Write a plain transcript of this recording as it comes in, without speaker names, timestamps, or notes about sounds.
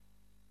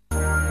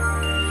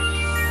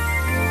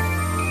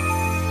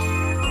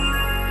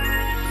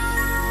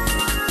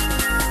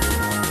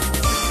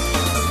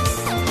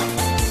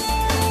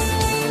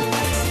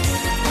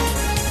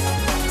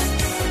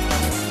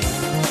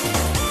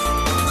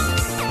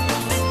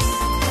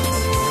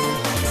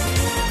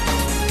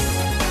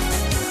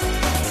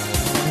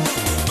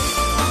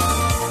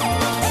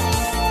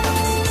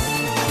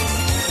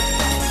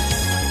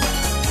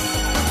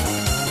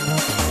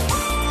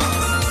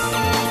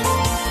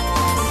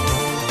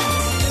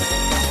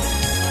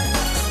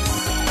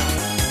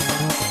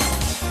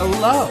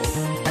Hello,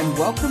 and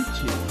welcome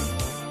to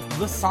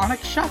The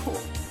Sonic Shuffle,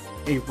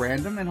 a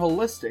random and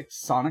holistic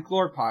Sonic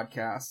lore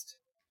podcast.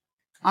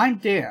 I'm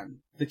Dan,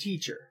 the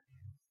teacher.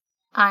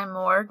 I'm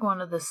Morg,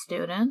 one of the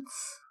students.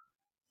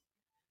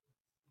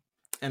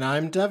 And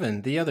I'm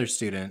Devin, the other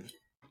student.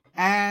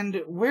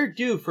 And we're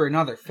due for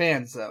another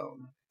fan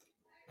zone.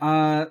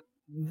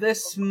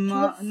 This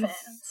month...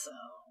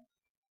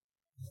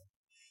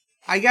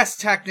 I guess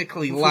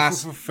technically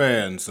last...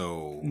 Fan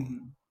zone. Mm-hmm.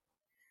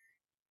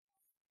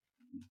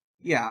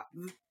 Yeah.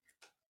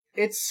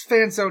 It's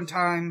fan zone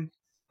time.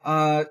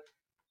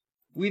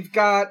 We've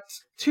got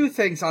two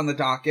things on the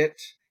docket.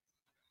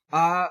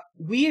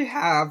 We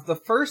have the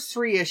first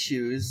 3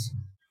 issues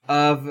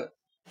of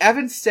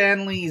Evan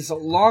Stanley's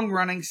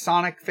long-running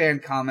Sonic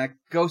fan comic,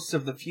 Ghosts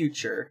of the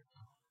Future.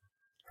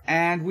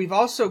 And we've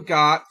also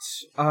got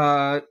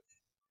a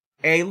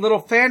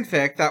little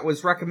fanfic that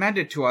was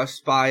recommended to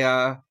us by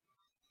a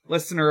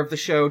listener of the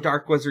show,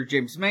 Dark Wizard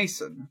James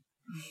Mason.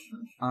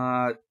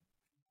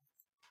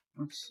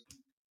 Oops.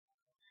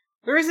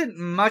 There isn't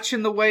much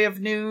in the way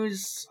of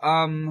news.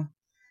 The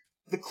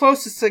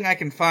closest thing I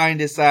can find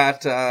is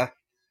that that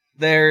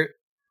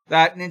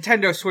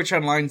Nintendo Switch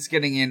Online's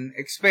getting an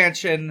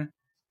expansion,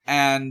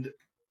 and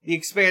the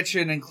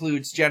expansion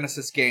includes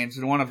Genesis games,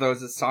 and one of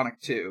those is Sonic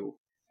 2,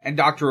 and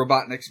Dr.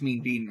 Robotnik's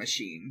Mean Bean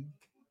Machine.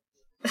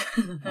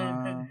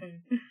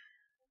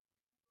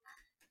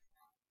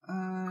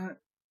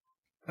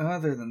 Other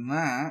than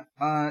that,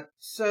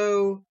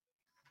 so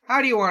how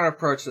do you want to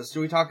approach this? Do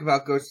we talk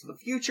about Ghosts of the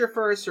Future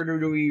first, or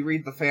do we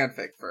read the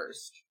fanfic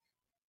first?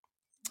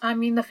 I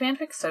mean, the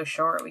fanfic's so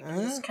short, we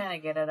can just kind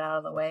of get it out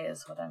of the way,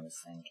 is what I was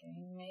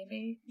thinking,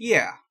 maybe?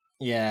 Yeah.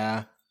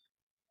 Yeah.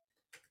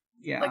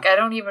 Like, I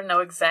don't even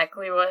know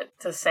exactly what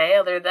to say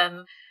other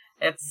than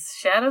it's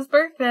Shadow's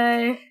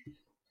birthday.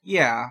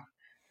 Yeah.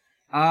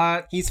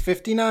 He's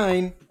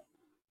 59.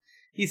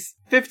 He's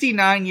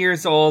 59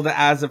 years old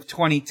as of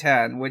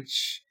 2010,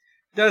 which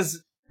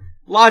does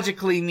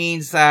logically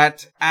means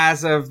that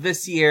as of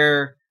this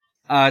year,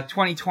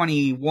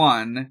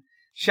 2021,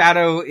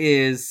 Shadow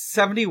is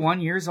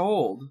 71 years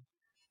old.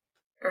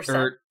 Or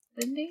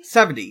 70?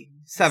 70.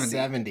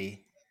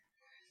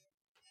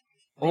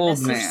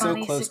 Old man.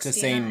 So close to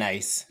saying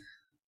nice.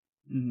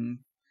 Mm-hmm.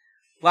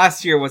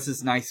 Last year was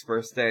his nice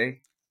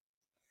birthday.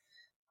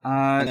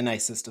 The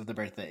nicest of the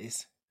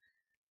birthdays.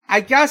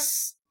 I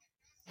guess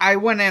I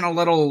went in a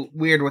little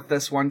weird with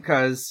this one,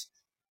 because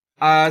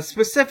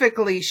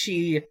specifically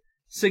she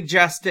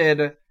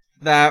suggested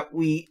that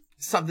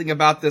something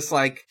about this,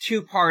 like,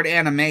 2-part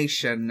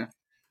animation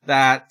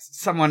that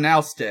someone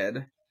else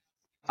did.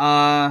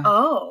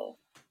 Oh.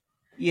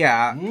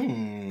 Yeah.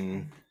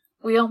 I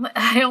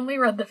only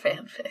read the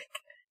fanfic.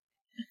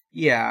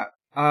 Yeah.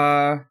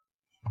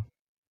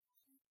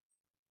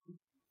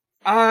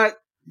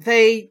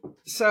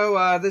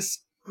 This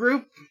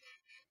group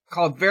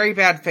called Very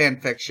Bad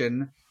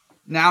Fanfiction,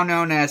 now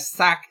known as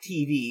SAC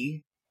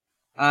TV,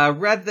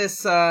 read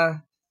this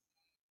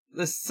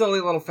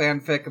silly little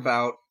fanfic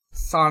about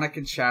Sonic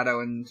and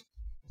Shadow and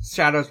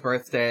Shadow's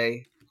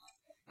birthday,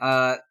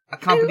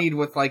 accompanied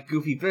with, like,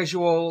 goofy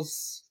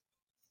visuals.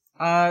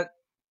 I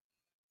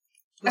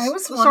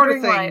was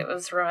wondering why it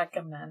was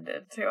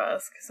recommended to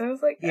us, because I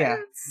was like, yeah.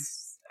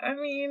 It's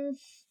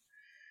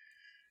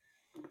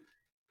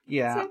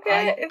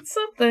okay, it's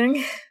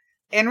something.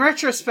 In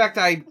retrospect,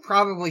 I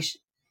probably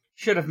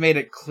should have made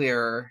it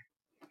clearer.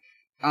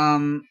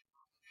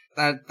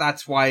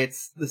 That's why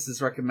this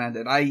is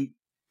recommended. I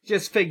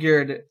just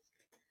figured,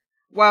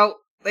 well,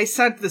 they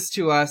sent this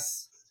to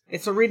us.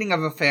 It's a reading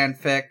of a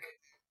fanfic,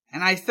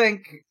 and I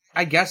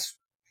guess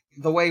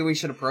the way we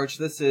should approach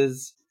this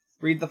is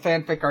read the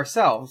fanfic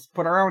ourselves,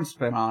 put our own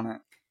spin on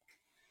it.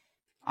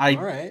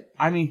 Alright.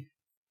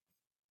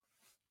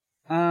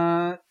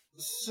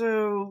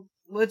 So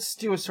let's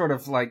do a sort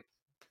of, like,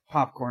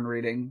 popcorn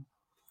reading.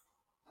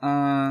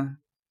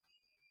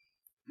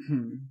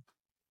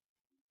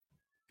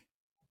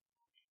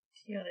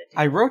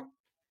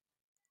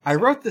 I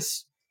wrote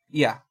this,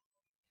 yeah.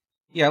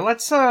 Yeah,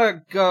 let's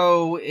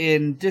go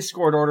in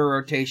Discord order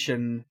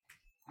rotation.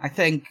 I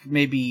think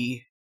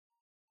maybe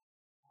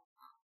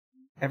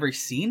every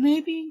scene,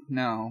 maybe?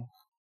 No,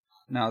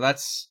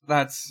 that's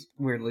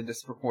weirdly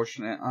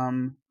disproportionate.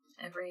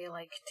 Every,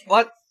 like, 2-3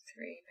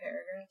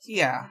 paragraphs.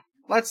 Yeah,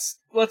 let's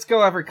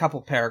go every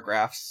couple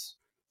paragraphs.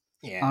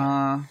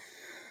 Yeah.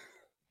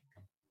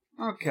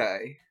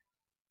 Okay.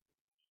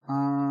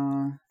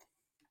 Alright.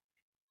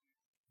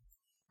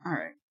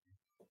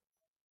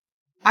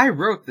 I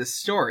wrote this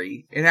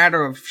story in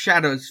honor of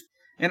Shadow's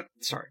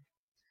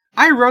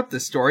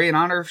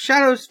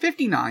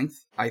 59th,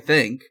 I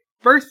think,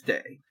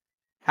 birthday.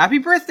 Happy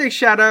birthday,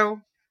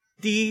 Shadow!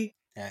 D.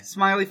 Yeah.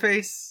 Smiley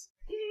face.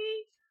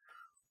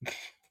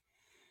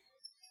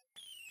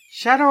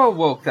 Shadow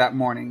awoke that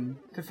morning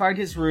to find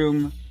his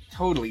room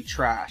totally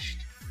trashed,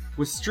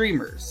 with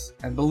streamers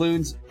and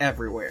balloons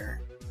everywhere.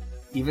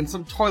 Even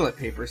some toilet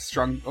paper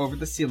strung over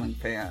the ceiling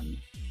fan.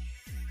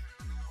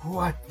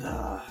 What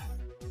the...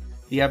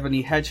 The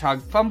ebony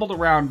hedgehog fumbled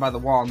around by the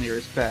wall near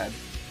his bed,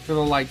 for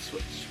the light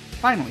switch,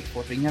 finally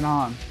flipping it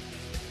on.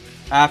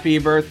 "Happy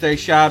birthday,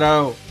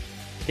 Shadow!"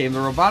 came the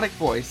robotic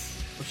voice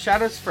of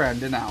Shadow's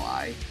friend and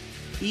ally,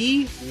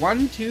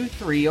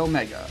 E123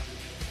 Omega,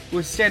 who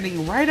was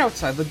standing right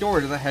outside the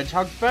door to the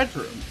Hedgehog's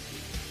bedroom.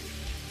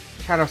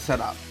 Shadow sat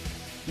up,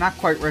 not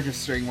quite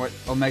registering what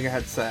Omega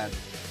had said.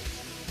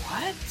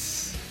 "What?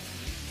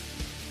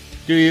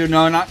 Do you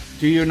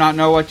not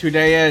know what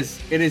today is?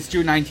 It is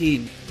June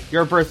 19,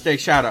 your birthday,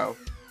 Shadow,"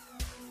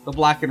 the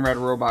black and red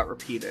robot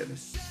repeated.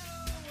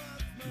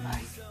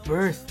 "My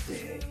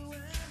birthday,"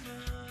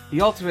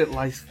 the ultimate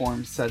life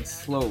form said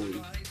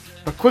slowly,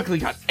 but quickly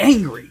got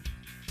angry,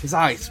 his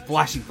eyes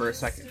flashing for a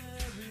second.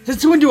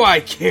 "Since when do I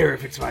care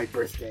if it's my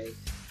birthday?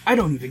 I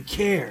don't even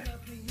care.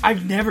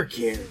 I've never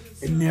cared,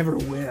 and never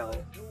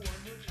will."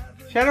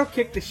 Shadow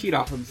kicked the sheet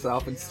off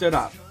himself and stood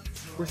up,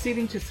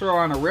 proceeding to throw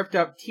on a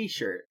ripped-up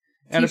t-shirt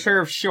and a pair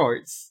of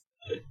shorts.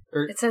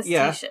 It says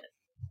t-shirt.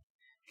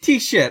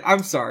 T-shirt,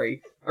 I'm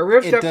sorry. A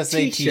ripped-up t-shirt. It does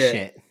say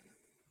t-shirt.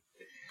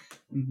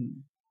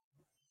 Mm-hmm.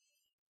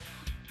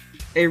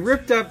 A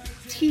ripped-up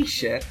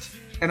t-shirt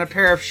and a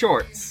pair of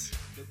shorts.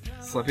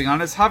 Slipping on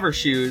his hover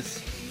shoes,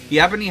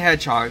 the Ebony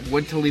Hedgehog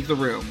went to leave the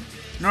room,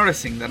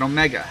 noticing that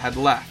Omega had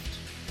left.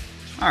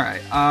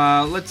 Alright,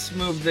 let's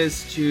move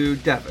this to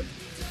Devin.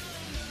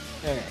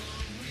 Okay.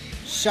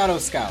 Shadow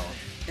scowled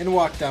and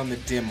walked down the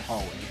dim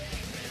hallway,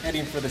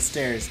 heading for the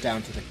stairs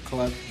down to the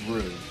club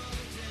room.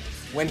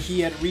 When he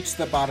had reached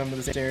the bottom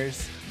of the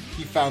stairs,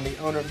 he found the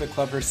owner of the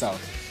club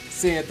herself,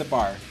 sitting at the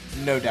bar,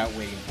 no doubt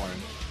waiting for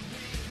him.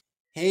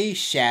 "Hey,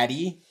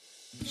 Shaddy."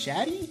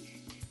 Shaddy?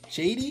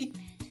 Shady?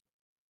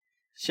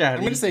 Shaddy.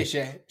 I'm gonna say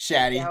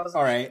Shaddy.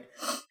 Alright.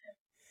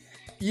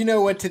 "You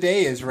know what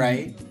today is,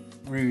 right?"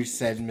 Rouge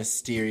said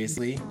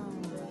mysteriously.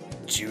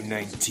 "June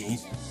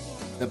 19th,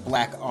 the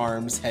Black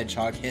Arms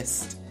Hedgehog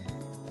hissed.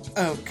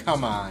 "Oh,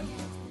 come on.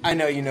 I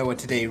know you know what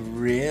today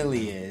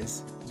really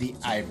is," the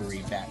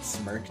Ivory Bat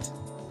smirked.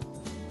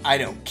 "I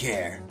don't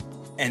care.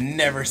 And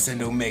never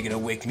send Omega to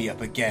wake me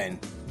up again."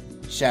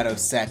 Shadow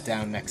sat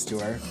down next to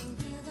her.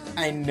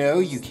 "I know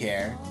you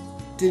care.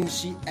 Didn't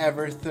she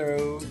ever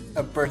throw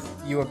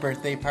you a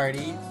birthday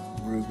party?"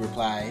 Rube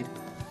replied.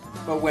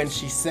 But when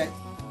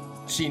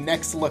she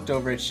next looked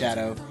over at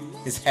Shadow,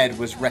 his head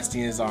was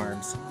resting in his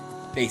arms,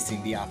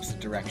 facing the opposite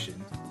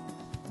direction.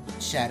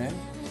 "Shadow,"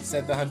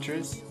 said the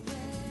huntress.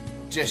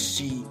 "Just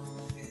she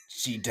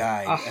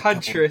died." A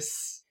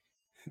huntress.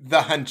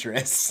 The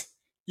huntress.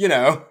 You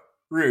know,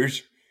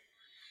 Rouge.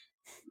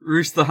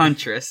 Rouge the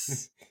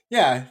huntress.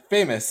 Yeah,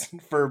 famous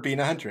for being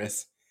a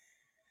huntress.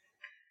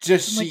 What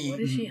does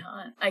she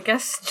hunt? I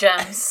guess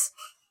gems.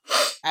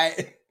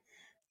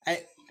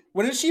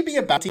 Wouldn't she be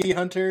a bounty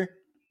hunter?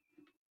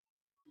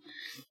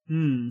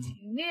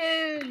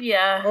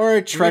 Yeah. Or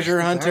a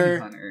treasure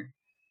hunter.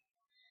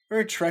 Or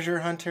a treasure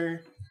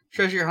hunter.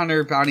 Treasure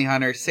hunter, bounty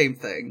hunter, same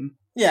thing.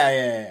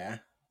 Yeah.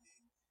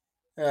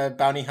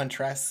 Bounty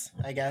huntress,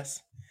 I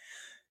guess.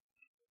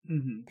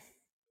 Mm-hmm.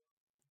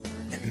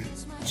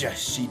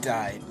 Just she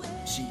died.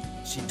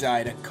 She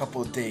died a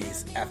couple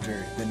days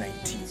after the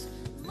 19th.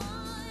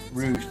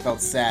 Rouge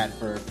felt sad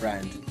for her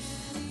friend.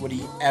 Would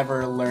he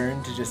ever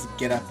learn to just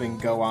get up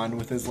and go on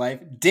with his life?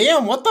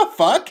 Damn, what the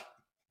fuck?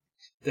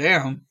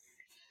 Damn,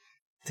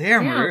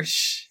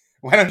 Rouge.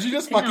 Why don't you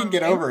just fucking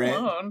get over it?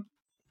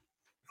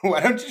 Why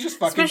don't you just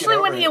fucking Especially get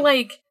over when it?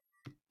 he,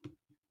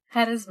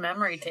 had his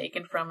memory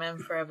taken from him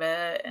for a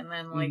bit, and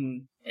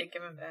then, it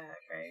give him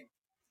back, right?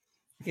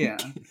 Yeah.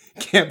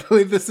 Can't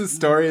believe this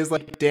story is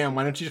damn,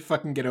 why don't you just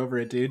fucking get over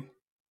it, dude?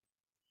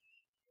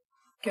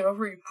 Get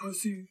over it,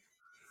 pussy.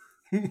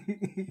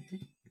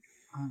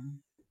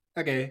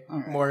 Okay,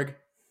 right.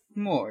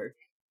 Morgue.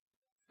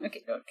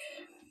 Okay.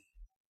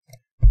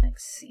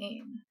 Next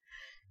scene.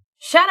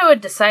 Shadow had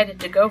decided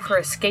to go for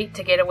a skate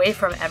to get away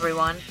from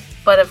everyone,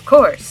 but of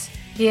course,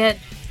 he had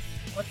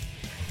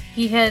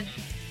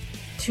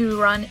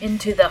to run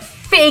into the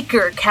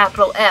Faker,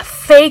 capital F,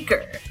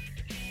 Faker.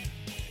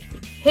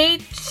 "Hey,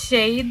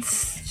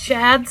 Shads,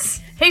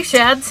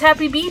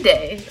 happy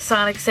B-Day,"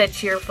 Sonic said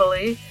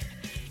cheerfully.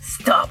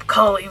 "Stop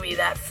calling me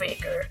that,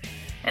 Faker.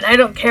 And I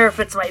don't care if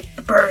it's my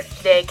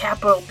birthday,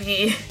 capital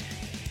B,"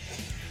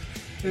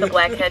 the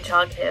Black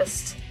Hedgehog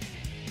hissed.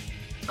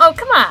 "Oh,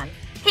 come on.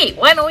 Hey,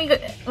 why don't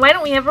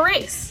we have a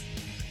race?"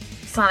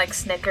 Sonic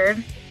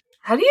snickered.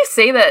 How do you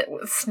say that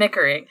with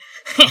snickering?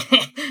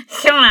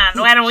 Come on,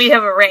 why don't we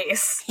have a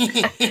race?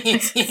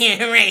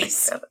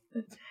 Race.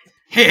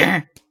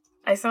 I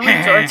sound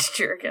like George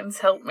Jerkins.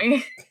 Help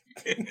me.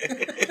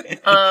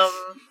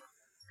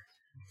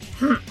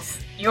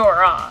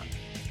 You're on.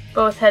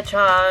 Both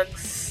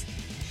hedgehogs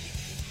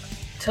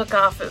took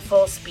off at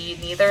full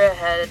speed, neither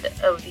ahead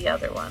of the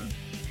other one.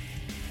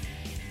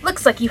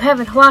 "Looks like you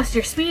haven't lost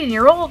your speed in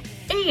your old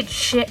age,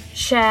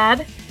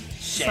 Shad.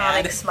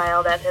 Sonic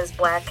smiled at his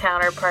black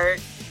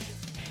counterpart.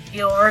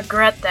 "You'll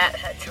regret that,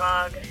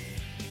 Hedgehog."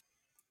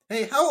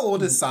 Hey, how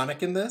old is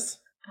Sonic in this?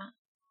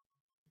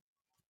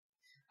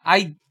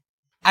 I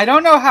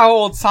don't know how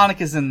old Sonic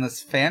is in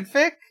this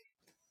fanfic.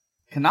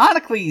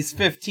 Canonically, he's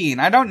 15.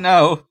 I don't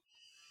know.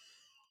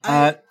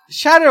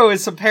 Shadow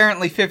is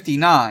apparently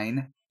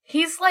 59.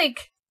 He's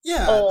like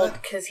Yeah, old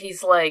because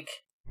he's like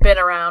been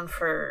around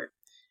for.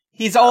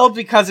 He's old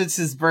because it's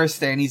his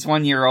birthday and he's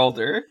 1 year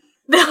older.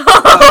 No,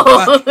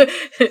 got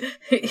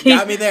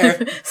me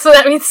there. So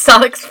that means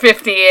Sonic's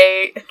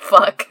 58.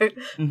 Fuck.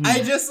 Mhm. I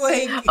just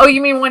like. Oh,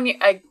 you mean 1 year?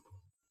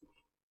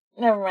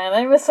 Never mind.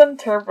 I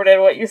misinterpreted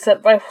what you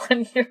said by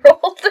 1 year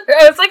older.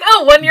 I was like,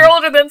 oh, 1 year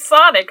older than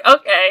Sonic.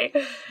 Okay.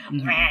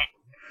 Mhm.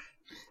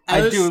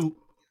 I do.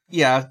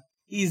 Yeah,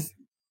 he's.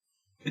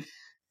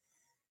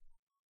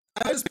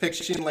 I was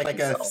picturing like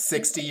a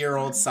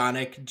 60-year-old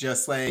Sonic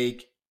just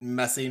like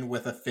messing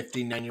with a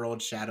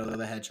 59-year-old Shadow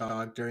the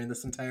Hedgehog during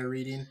this entire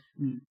reading.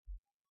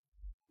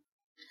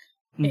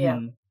 Yeah.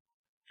 Mhm.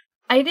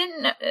 I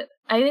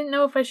didn't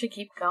know if I should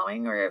keep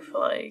going or if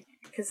like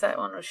because that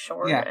one was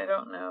short. Yeah. I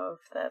don't know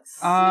if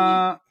that's.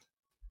 Uh,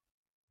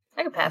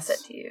 I could pass it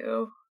to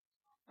you.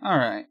 all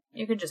right.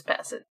 You could just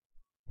pass it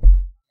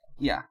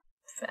Yeah.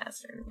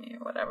 faster to me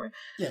or whatever.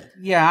 Yeah.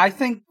 Yeah, I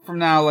think from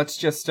now let's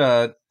just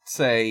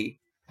say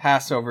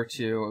pass over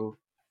to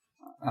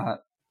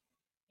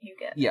You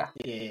get. yeah.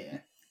 Yeah.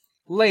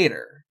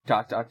 Later. ...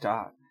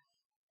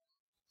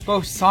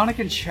 Both Sonic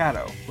and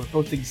Shadow were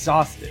both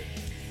exhausted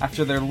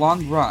after their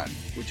long run,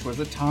 which was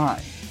a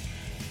time.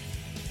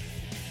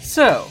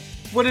 So,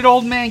 what did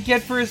Old Man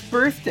get for his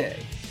birthday?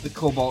 The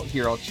Cobalt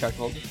Hero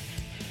chuckled.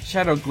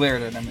 Shadow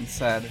glared at him and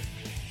said,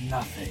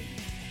 Nothing.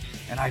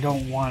 And I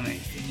don't want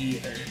anything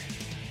either.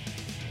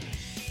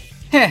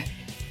 Heh,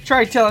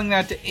 try telling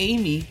that to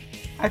Amy.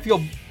 I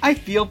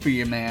feel for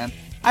you, man.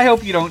 I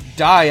hope you don't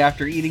die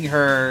after eating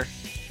her...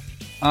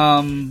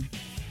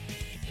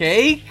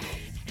 cake?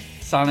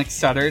 Sonic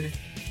stuttered.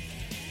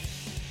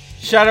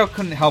 Shadow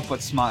couldn't help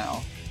but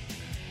smile.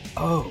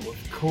 Oh,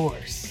 of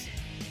course.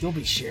 You'll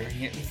be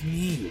sharing it with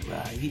me,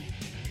 right?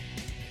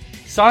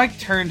 Sonic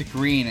turned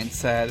green and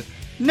said,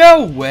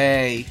 No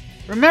way!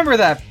 Remember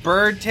that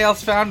bird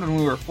Tails found when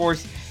we were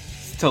forced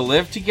to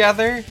live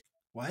together?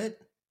 What?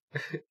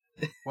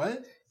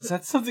 What? Is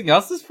that something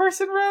else this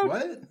person wrote?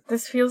 What?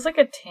 This feels like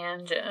a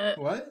tangent.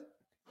 What?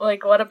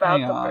 Like, what about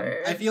Hang the on.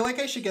 bird? I feel like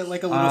I should get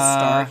like a little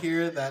star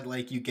here that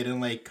like you get in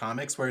like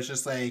comics where it's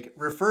just like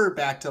refer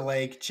back to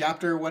like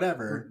chapter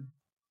whatever.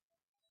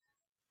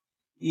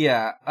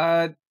 Yeah,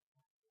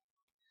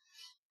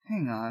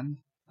 hang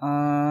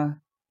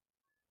on.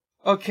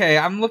 Okay,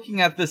 I'm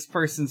looking at this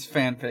person's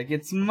fanfic.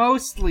 It's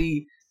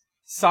mostly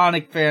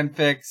Sonic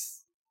fanfics.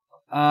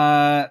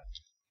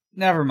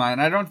 Never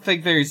mind. I don't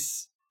think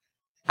this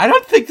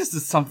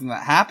is something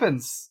that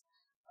happens.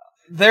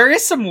 There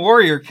is some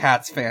Warrior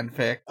Cats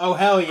fanfic, Oh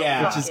hell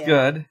yeah! which is Yeah.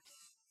 good.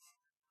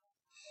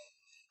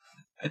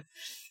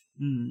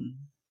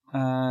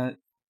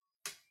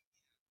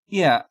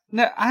 Yeah.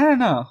 No, I don't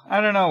know.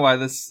 I don't know why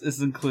this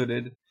is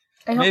included.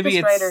 I hope maybe this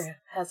it's- writer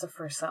has a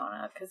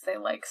persona because they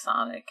like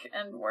Sonic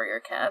and Warrior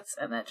Cats,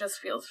 and that just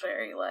feels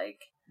very like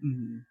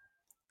Mhm.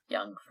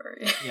 young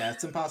furry. Yeah,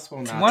 it's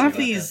impossible not One to of at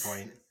these that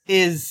point.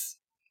 is...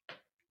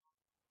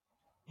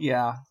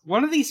 Yeah.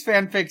 One of these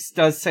fanfics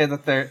does say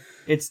that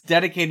it's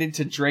dedicated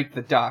to Drake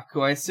the Duck,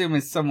 who I assume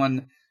is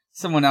someone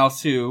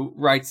else who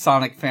writes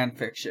Sonic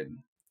fanfiction.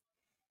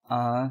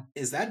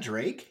 Is that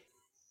Drake?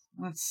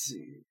 Let's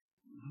see.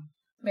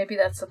 Maybe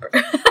that's the bird.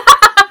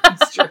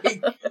 It's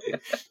Drake.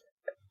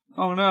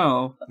 Oh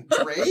no.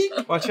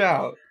 Drake? Watch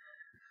out.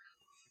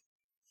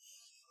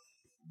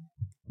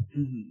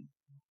 Mhm.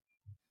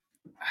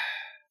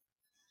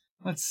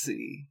 Let's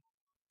see.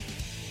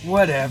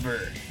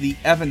 Whatever. The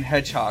Evan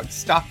Hedgehog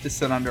stopped to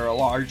sit under a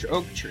large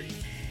oak tree,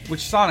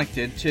 which Sonic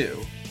did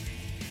too.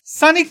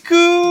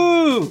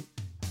 Sonic-Coo!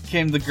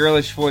 Came the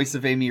girlish voice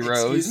of Amy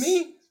Rose. Excuse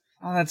me?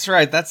 Oh, that's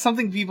right. That's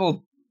something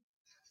people...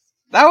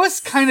 That was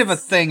kind of a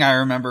thing I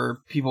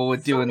remember people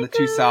would do in the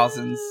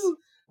 2000s,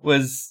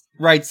 was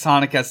write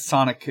Sonic as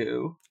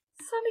Sonic-Coo.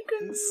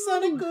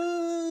 Sonic.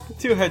 The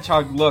two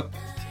hedgehogs looked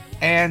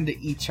and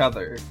each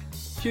other,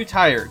 too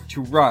tired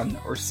to run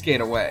or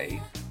skate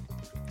away.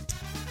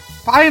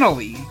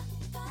 Finally!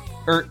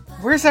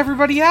 Where's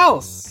everybody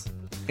else?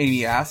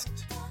 Amy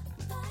asked.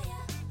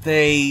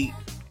 They,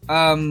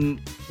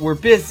 were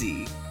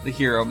busy, the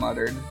hero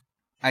muttered.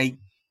 I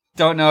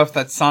don't know if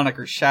that's Sonic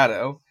or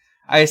Shadow.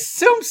 I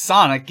assume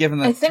Sonic, given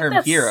the I think term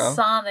that's hero.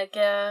 Sonic.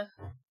 Yeah.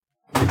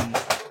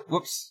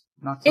 Whoops,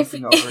 knocked If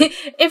something over.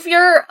 if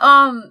your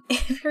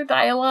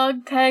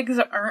dialogue tags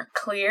aren't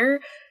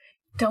clear,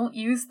 don't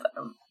use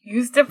them.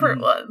 Use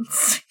different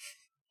ones.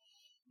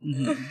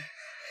 Mhm.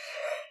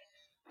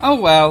 Oh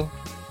well.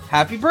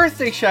 Happy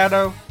birthday,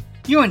 Shadow.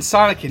 You and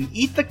Sonic can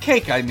eat the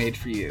cake I made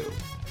for you,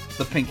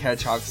 the pink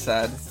hedgehog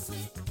said.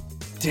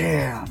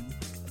 Damn,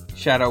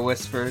 Shadow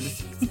whispered,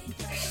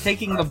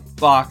 taking the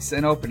box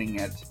and opening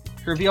it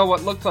to reveal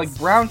what looked like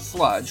brown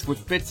sludge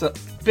with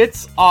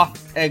bits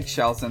off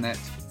eggshells in it,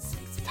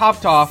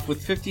 topped off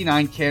with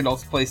 59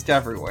 candles placed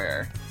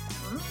everywhere.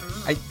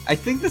 I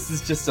think this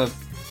is just a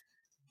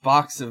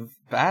box of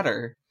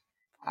batter.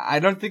 I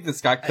don't think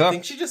this got cooked. I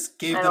think she just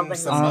gave I don't them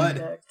think some that's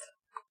mud. cooked.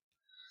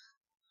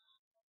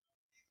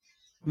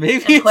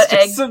 Maybe it's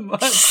just some mud.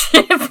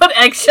 Put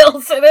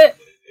eggshells in it.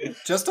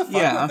 Just to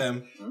fuck with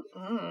him.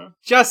 Mm-hmm.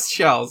 Just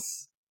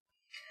shells.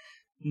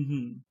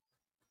 Mm-hmm.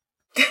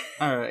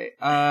 All right,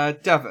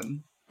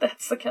 Devin.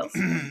 That's the kill.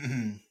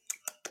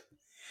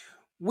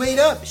 Wait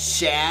up,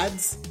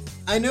 Shads!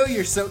 I know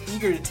you're so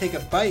eager to take a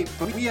bite,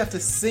 but we have to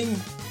sing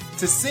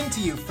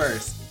to you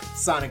first.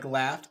 Sonic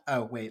laughed.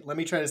 Oh, wait, let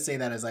me try to say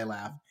that as I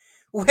laugh.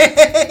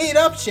 Wait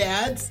up,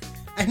 Shads!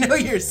 I know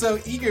you're so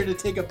eager to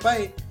take a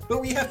bite,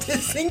 but we have to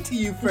sing to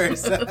you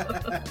first.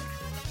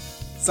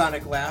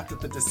 Sonic laughed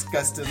at the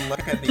disgusted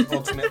look on the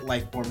ultimate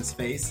life form's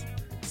face.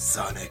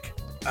 Sonic,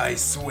 I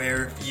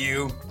swear if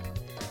you...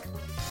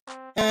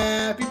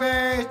 Happy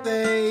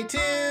birthday to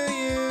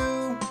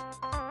you!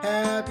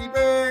 Happy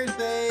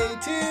birthday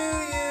to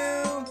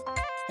you!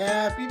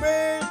 Happy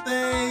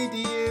birthday,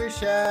 dear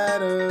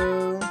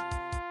Shadow!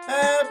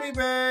 Happy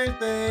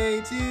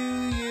birthday to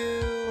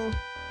you!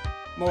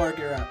 Morg,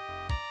 you're up.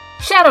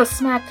 Shadow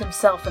smacked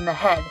himself in the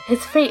head,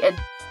 his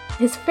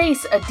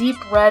face a deep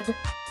red...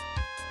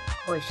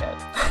 Holy shit.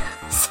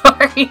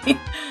 Sorry.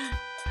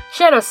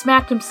 Shadow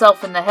smacked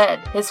himself in the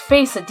head, his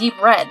face a deep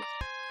red.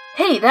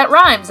 Hey, that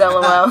rhymes,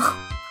 LOL.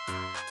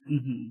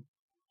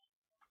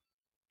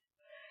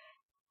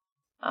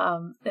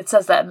 It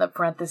says that in the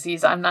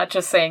parentheses. I'm not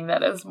just saying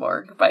that as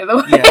Morg, by the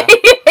way.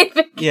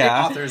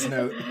 Yeah. Author's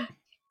note.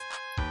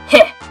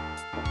 Heh.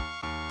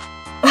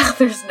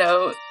 Author's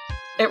note.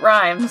 It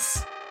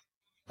rhymes.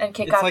 And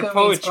Kikaku it's like means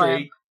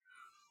poetry.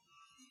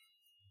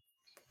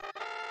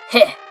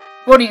 Heh.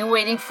 What are you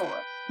waiting for?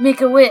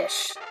 Make a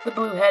wish, the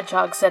blue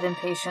hedgehog said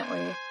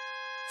impatiently.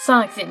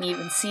 Sonic didn't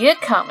even see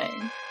it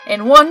coming.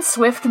 In one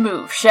swift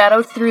move,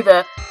 Shadow threw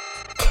the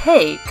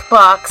cake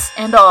box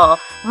and all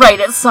right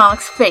at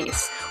Sonic's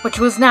face, which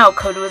was now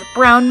coated with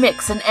brown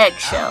mix and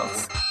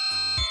eggshells.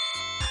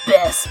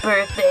 Best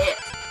birthday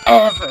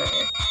ever.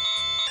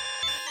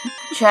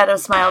 Shadow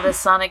smiled as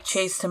Sonic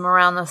chased him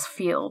around the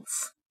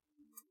fields.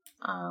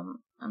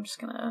 I'm just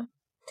gonna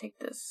take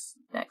this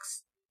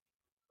next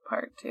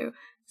part too,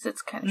 because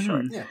it's kind of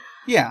short.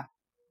 Yeah.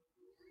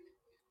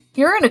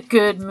 You're in a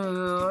good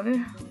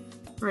mood,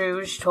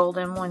 Rouge told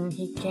him when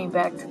he came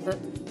back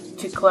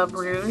to Club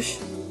Rouge.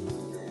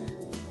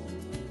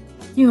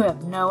 You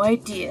have no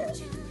idea,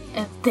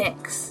 and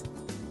thanks. ...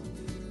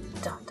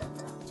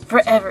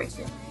 for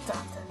everything. ...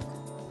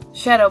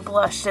 Shadow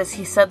blushed as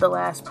he said the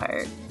last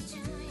part.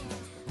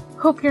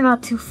 Hope you're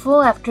not too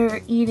full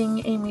after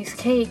eating Amy's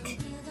cake. ...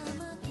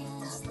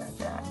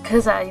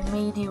 'cause I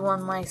made you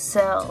one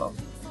myself.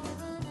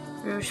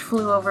 Rouge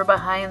flew over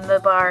behind the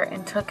bar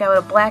and took out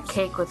a black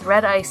cake with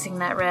red icing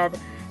that read,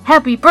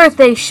 Happy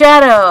birthday,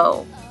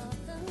 Shadow!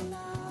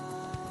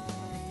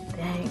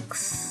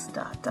 Thanks, ...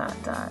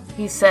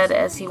 he said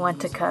as he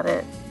went to cut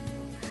it.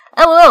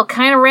 LOL,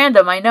 kinda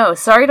random, I know.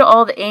 Sorry to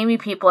all the Amy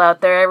people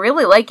out there. I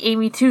really like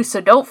Amy too,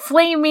 so don't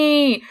flame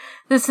me!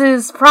 This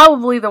is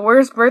probably the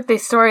worst birthday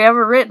story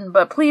ever written,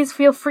 but please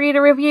feel free to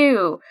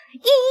review.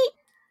 Eee!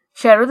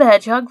 Shadow the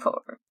Hedgehog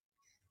 4.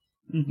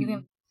 You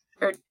can...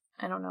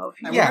 I don't know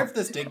if you... I wonder if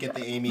this did get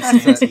the Amy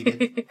stand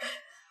seated.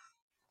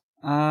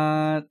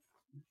 Let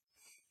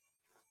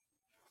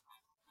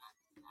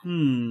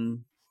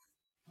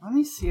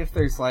me see if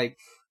there's,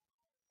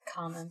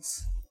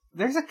 comments.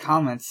 There's a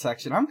comments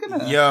section. I'm gonna...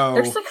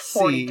 There's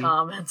 40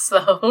 comments,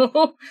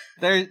 though.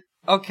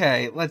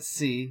 Okay, let's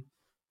see.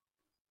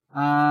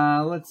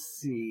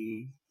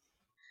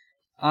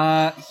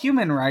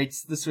 Human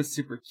rights. This was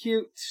super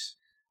cute.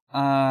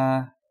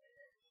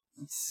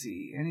 Let's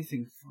see.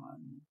 Anything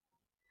fun?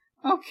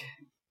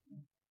 Okay.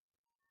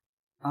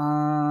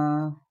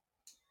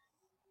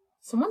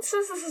 Someone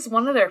says this is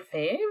one of their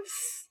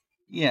faves?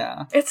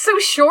 Yeah. It's so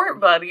short,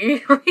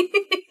 buddy.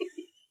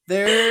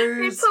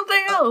 There's... It's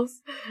something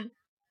else.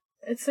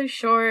 It's so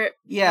short.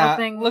 Yeah.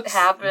 Nothing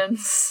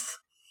happens.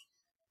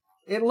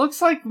 It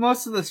looks like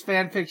most of this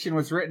fan fiction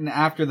was written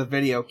after the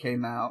video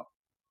came out.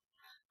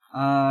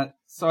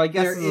 So I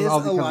guess there is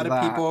a lot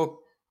of people...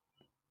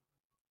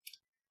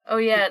 Oh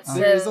yeah, it says...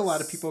 There is a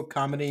lot of people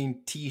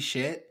commenting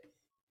T-shit,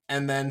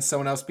 and then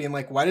someone else being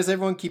like, why does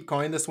everyone keep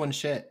calling this one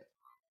shit?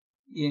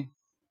 Yeah.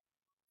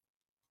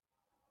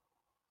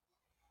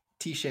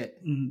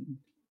 T-shit. Mm-hmm.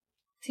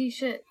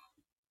 T-shit.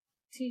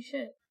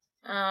 T-shit.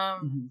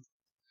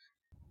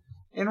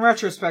 In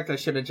retrospect, I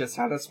should have just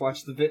had us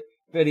watch the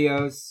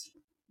videos.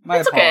 My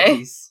it's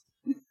apologies.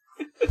 Okay.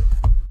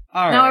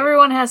 All right. Now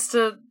everyone has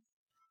to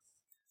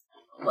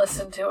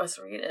listen to us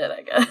read it,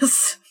 I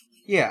guess.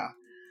 Yeah.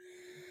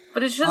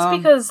 But it's just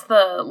because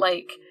the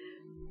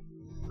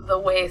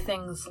way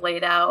things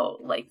laid out,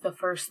 the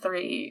first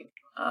three,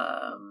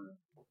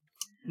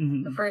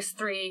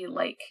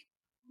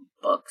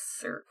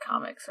 books or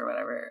comics or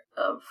whatever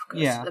of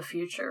Ghost of the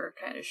Future are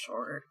kind of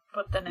short,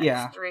 but the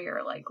next three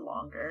are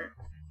longer.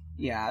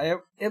 Yeah,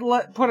 it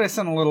put us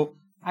in a little...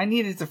 I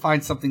needed to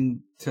find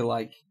something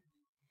to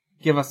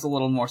give us a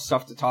little more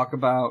stuff to talk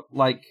about.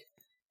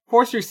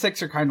 4 through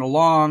 6 are kind of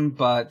long,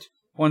 but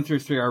 1 through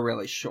 3 are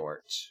really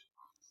short.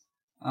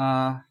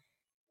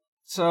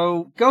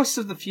 So Ghosts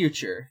of the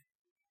Future.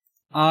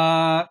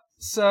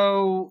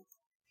 So,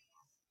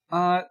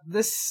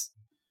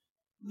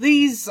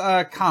 these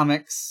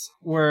comics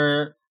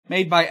were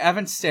made by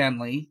Evan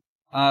Stanley,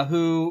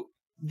 who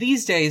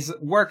these days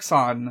works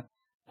on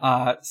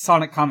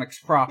Sonic Comics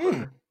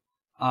proper.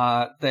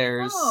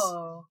 There's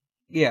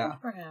good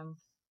for him.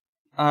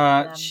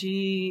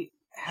 She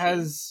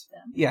has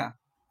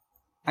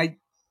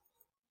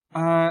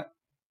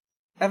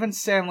Evan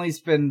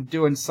Stanley's been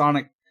doing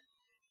Sonic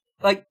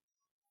Evan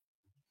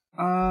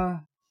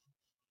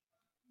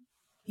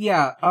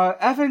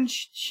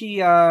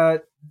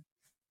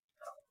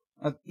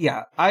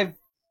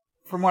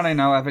from what I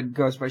know, Evan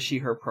goes by she,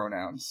 her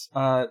pronouns.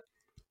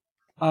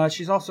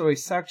 She's also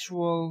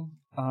asexual.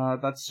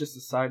 That's just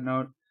a side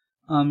note.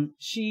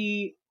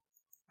 She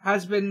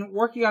has been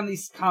working on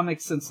these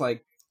comics since,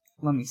 let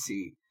me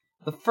see.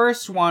 The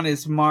first one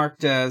is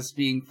marked as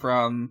being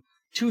from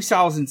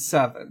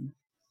 2007.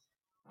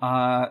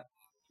 And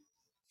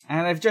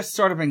I've just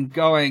sort of been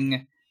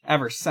going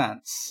ever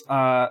since.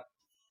 I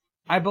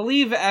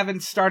believe Evan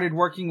started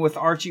working with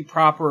Archie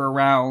proper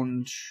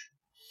around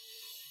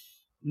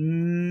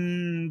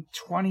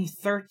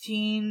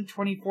 2013,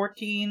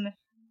 2014,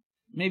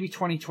 maybe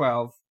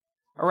 2012,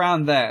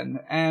 around then.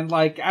 And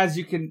as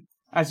you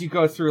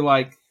go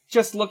through,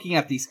 just looking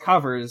at these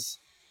covers,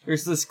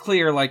 there's this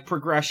clear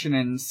progression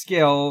in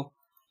skill.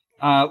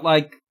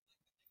 The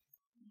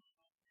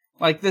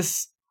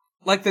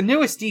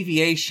newest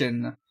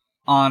deviation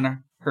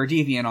on her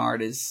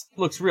DeviantArt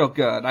looks real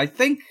good. I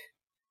think,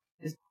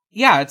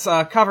 it's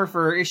a cover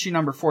for issue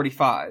number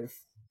 45.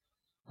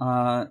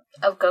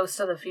 Of Ghost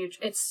of the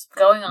Future. It's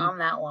going on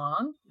that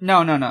long?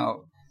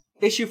 No.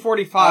 Issue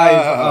 45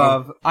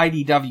 of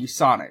IDW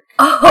Sonic.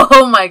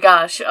 Oh my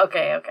gosh.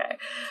 Okay.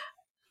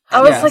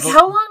 I was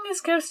how long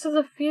is Ghost of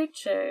the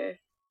Future?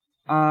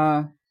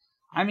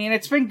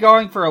 It's been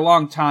going for a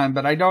long time,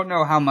 but I don't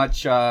know how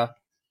much,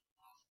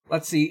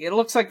 let's see, it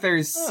looks like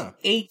there's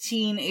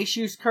 18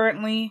 issues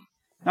currently.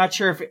 Not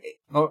sure if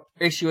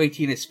issue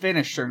 18 is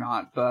finished or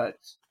not, but...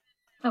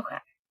 Okay.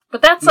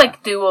 But that's,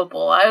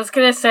 doable. I was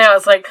gonna say,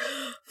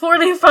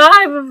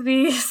 45 of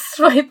these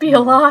might be a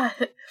lot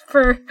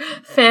for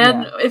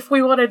if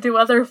we want to do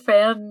other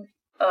fan,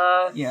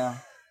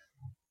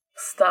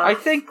 stuff. I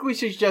think we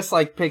should just,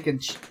 pick and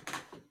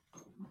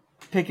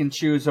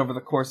choose over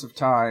the course of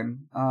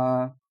time.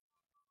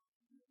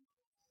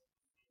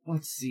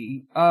 Let's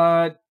see.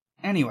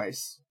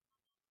 Anyways.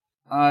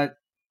 I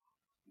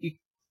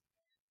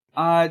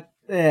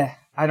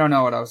don't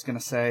know what I was gonna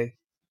say.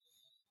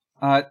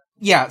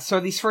 So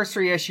these first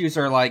 3 issues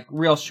are,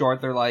 real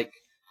short. They're,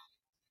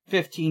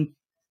 15...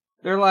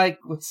 They're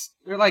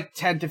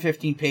 10 to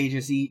 15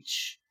 pages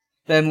each.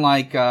 Then,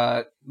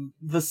 the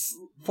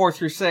 4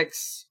 through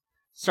 6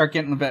 start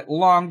getting a bit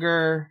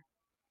longer.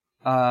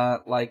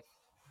 And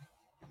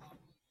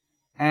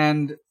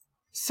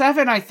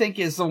 7, I think,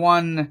 is the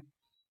one...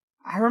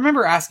 I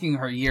remember asking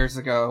her years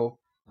ago,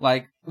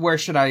 where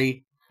should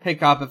I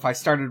pick up if I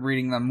started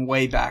reading them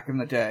way back in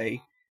the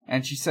day?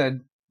 And she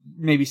said,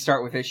 maybe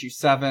start with issue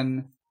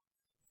 7.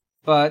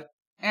 But,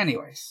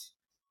 anyways.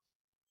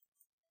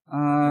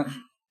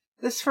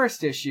 This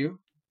first issue,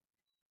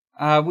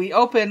 we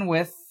open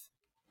with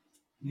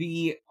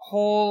the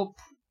whole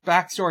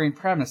backstory and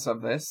premise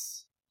of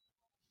this.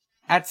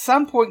 At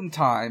some point in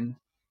time,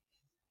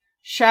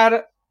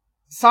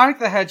 Sonic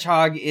the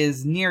Hedgehog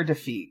is near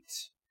defeat.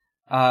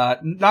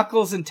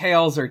 Knuckles and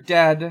Tails are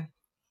dead.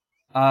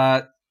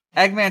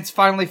 Eggman's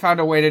finally found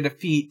a way to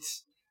defeat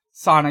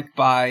Sonic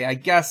by, I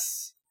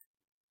guess,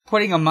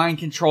 putting a mind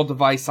control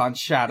device on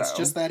Shadow. It's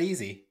just that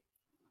easy.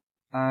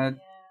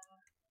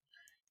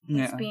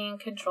 He's being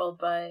controlled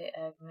by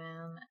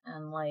Eggman,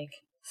 and,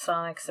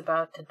 Sonic's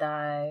about to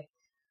die.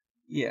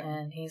 Yeah.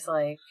 And he's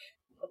like,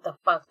 what the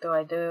fuck do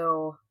I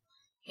do?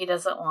 He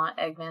doesn't want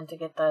Eggman to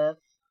get the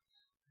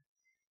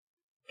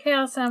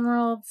Chaos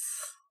Emeralds.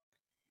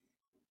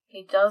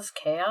 He does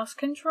Chaos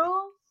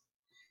Control?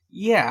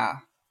 Yeah.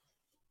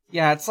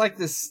 Yeah, it's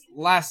this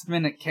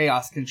last-minute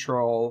Chaos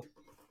Control.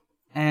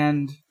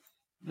 And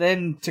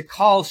then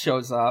Tikal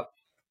shows up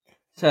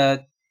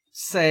to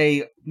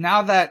say,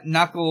 now that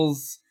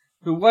Knuckles,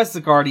 who was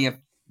the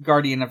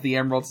guardian of the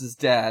Emeralds, is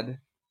dead,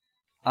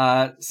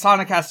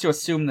 Sonic has to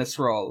assume this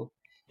role,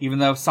 even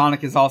though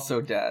Sonic is also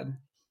dead.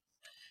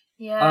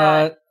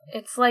 Yeah,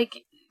 it's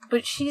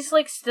but she's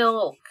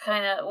still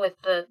kind of with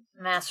the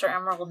Master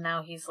Emerald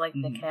now. He's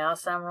the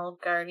Chaos Emerald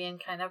Guardian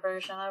kind of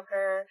version of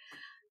her,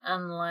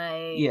 and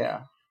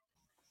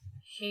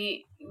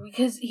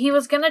because he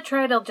was gonna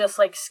try to just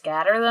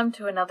scatter them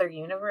to another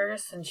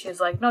universe, and she's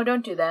like, no,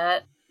 don't do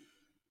that.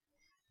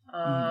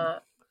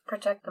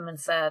 Protect them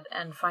instead,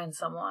 and find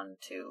someone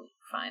to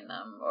find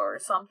them or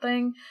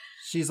something.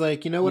 She's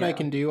like, you know what I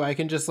can do? I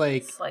can just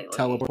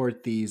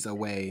teleport these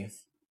away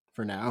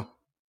for now.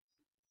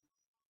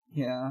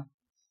 Yeah.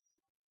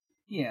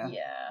 Yeah.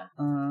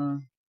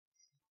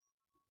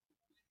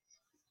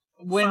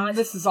 When Sonic's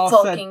this is all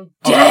fucking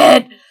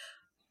dead.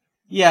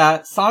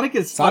 Yeah, Sonic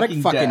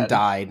fucking dead.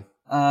 died.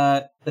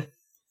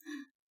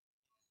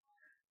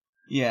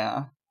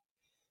 Yeah.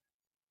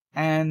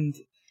 And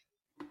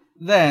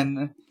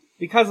then,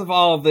 because of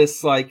all of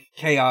this, like,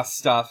 chaos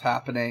stuff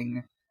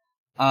happening,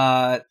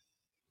 the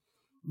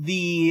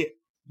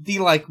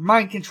like,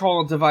 mind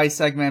control device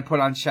Eggman put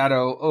on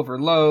Shadow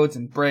overloads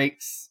and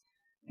breaks,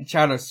 and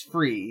Shadow's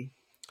free.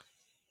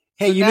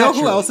 Hey, So you know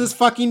who else is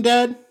fucking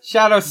dead?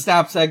 Shadow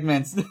snaps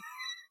Eggman's...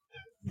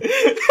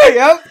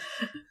 Yep.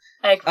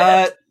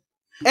 Eggman.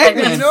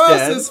 Eggman's You know who else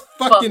dead. is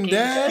fucking Fucking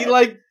dead? He,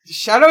 like,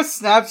 Shadow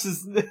snaps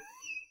his...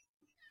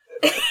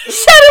 Shadow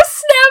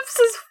snaps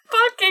his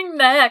fucking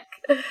neck.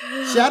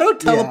 Shadow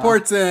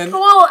teleports in.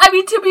 Well, I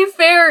mean, to be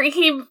fair,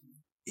 He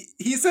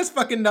says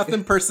fucking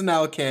nothing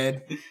personnel,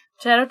 kid.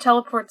 Shadow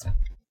teleports.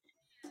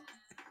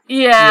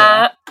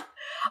 Yeah.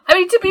 I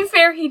mean, to be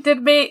fair,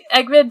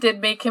 Eggman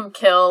did make him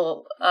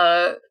kill,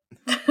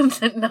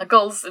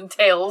 Knuckles and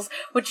Tails,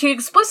 which he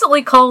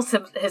explicitly calls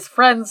his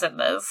friends in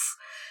this.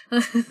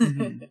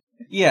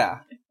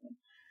 Yeah.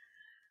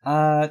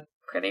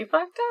 Pretty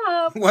fucked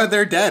up. Well,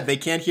 they're dead. They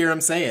can't hear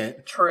him say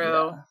it.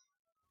 True.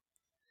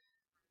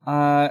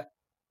 Yeah.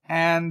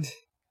 And...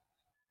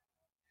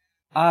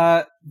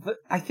 I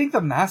think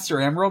the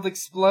Master Emerald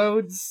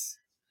explodes,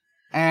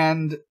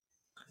 and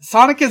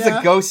Sonic is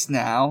a ghost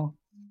now.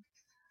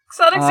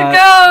 Sonic's a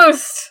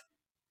ghost!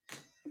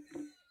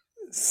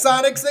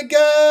 Sonic's a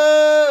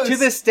ghost! To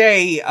this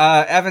day,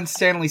 Evan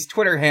Stanley's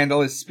Twitter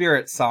handle is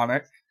Spirit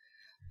Sonic.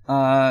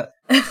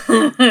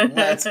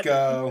 Let's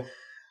go.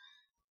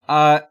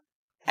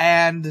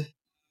 And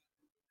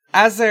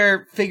as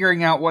they're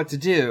figuring out what to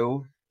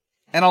do,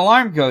 an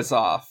alarm goes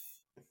off.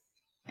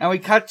 And we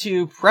cut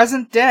to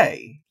present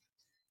day.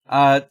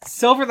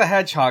 Silver the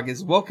Hedgehog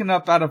is woken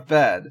up out of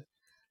bed.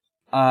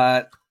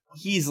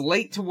 He's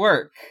late to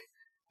work.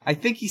 I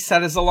think he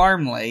set his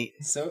alarm late.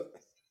 So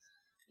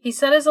He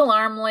set his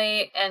alarm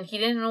late, and he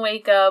didn't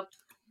wake up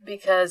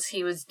because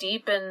he was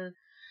deep in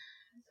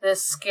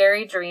this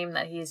scary dream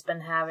that he's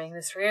been having.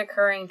 This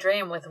reoccurring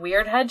dream with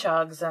weird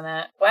hedgehogs in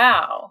it.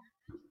 Wow.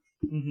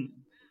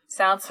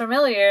 Sounds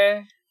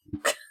familiar.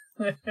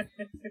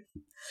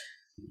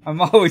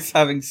 I'm always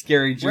having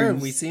scary dreams. where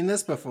have we seen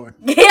this before?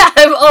 Yeah,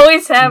 I'm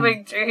always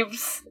having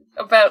dreams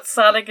about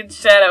Sonic and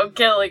Shadow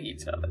killing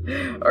each other.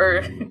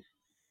 Or...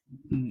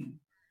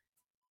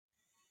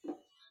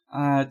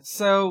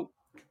 So,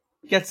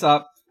 gets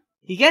up,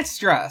 he gets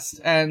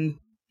dressed, and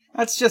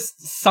that's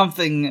just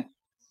something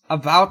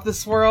about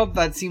this world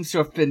that seems to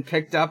have been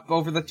picked up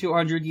over the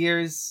 200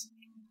 years.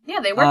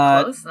 Yeah, they wear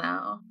clothes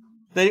now.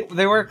 They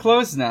wear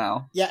clothes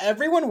now. Yeah,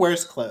 everyone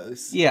wears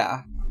clothes.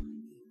 Yeah.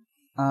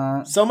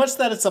 So much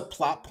that it's a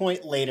plot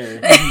point later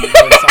where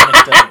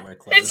Sonic doesn't wear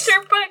clothes. It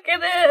sure fucking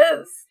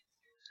is!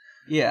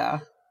 Yeah.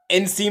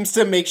 And seems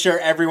to make sure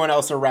everyone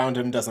else around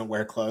him doesn't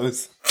wear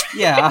clothes.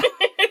 Yeah.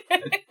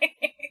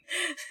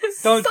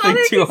 Don't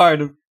think too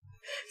hard.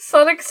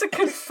 Sonic's a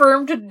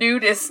confirmed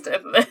nudist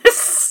in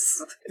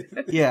this.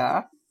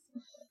 Yeah.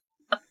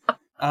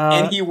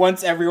 And he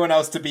wants everyone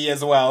else to be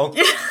as well.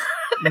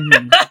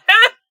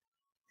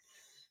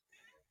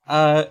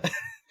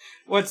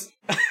 What's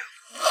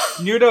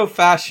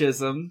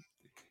nudofascism?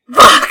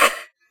 Fuck!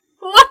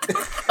 What the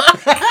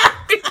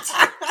fuck did you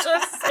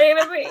just say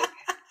to me?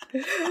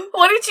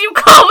 What did you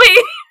call me?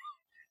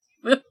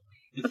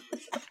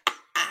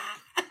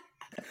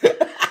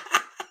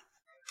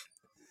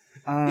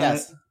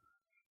 Yes.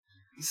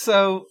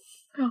 So,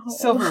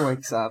 Silver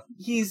wakes up.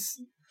 He's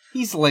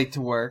late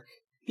to work.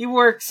 He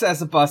works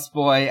as a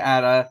busboy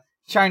at a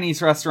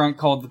Chinese restaurant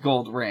called the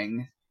Gold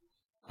Ring.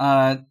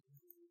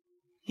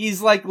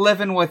 He's like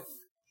living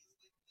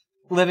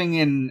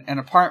in an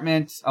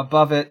apartment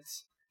above it.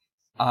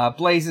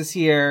 Blaze is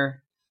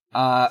here.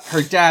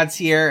 Her dad's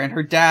here, and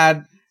her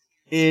dad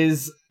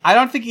is... I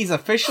don't think he's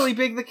officially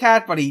Big the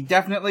Cat, but he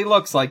definitely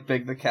looks like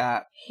Big the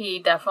Cat. He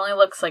definitely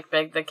looks like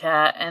Big the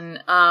Cat,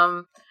 and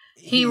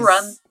he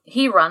runs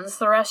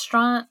the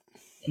restaurant.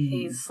 Mm-hmm.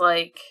 He's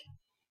like,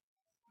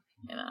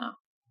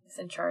 he's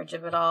in charge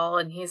of it all,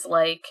 and he's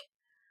like,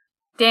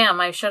 "Damn,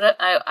 I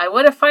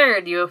would have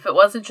fired you if it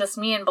wasn't just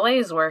me and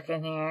Blaze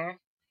working here.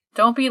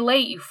 Don't be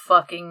late, you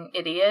fucking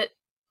idiot."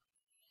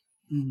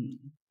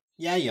 Mm-hmm.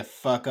 Yeah, you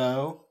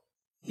fucko.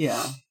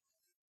 Yeah.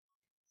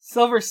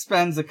 Silver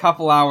spends a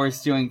couple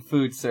hours doing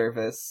food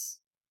service,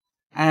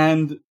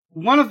 and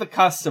one of the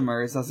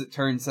customers, as it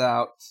turns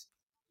out,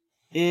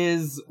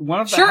 is one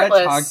of the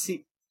hedgehogs.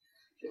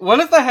 One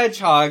of the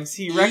hedgehogs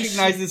he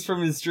recognizes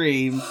from his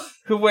dream,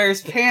 who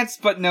wears pants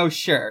but no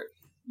shirt.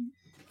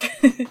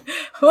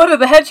 One of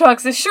the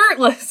hedgehogs is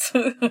shirtless.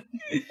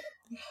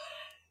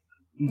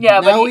 Yeah,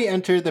 now we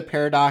enter the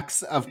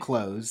paradox of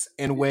clothes,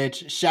 in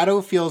which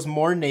Shadow feels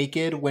more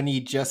naked when he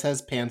just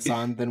has pants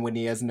on than when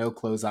he has no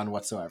clothes on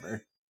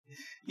whatsoever.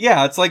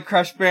 Yeah, it's like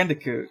Crash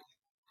Bandicoot.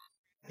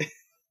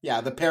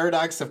 Yeah, the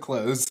paradox of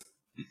clothes.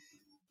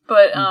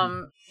 But,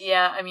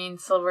 yeah, I mean,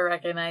 Silver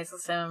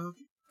recognizes him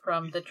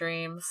from the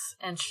dreams,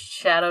 and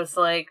Shadow's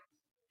like...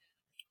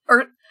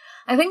 Or,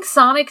 I think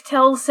Sonic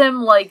tells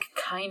him, like,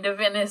 kind of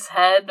in his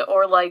head,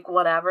 or, like,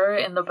 whatever,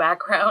 in the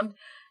background,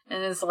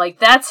 and is like,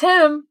 "That's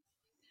him!"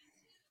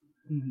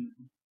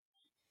 Mm-hmm.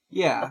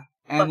 Yeah,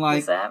 And what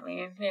does that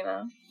mean, you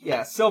know?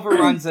 Yeah, Silver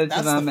runs into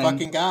That's them. That's the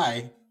fucking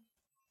guy.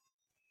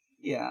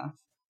 Yeah.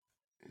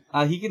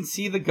 He can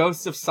see the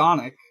ghost of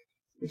Sonic,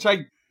 which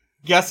I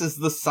guess is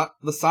the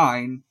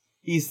sign.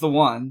 He's the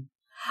one.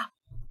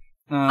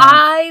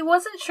 I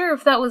wasn't sure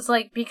if that was,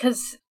 like,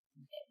 because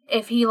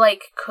if he,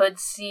 like, could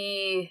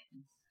see,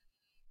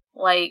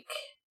 like...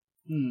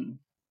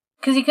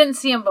 Because he couldn't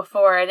see him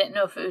before. I didn't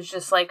know if it was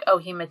just like, oh,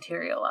 he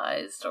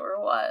materialized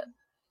or what.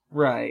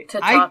 Right.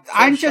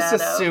 I'm just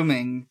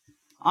assuming.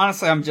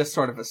 Honestly, I'm just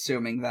sort of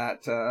assuming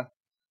that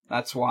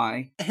that's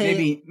why.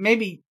 Hey,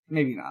 maybe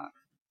not.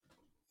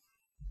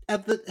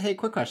 Hey,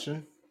 quick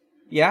question.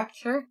 Yeah?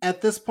 Sure.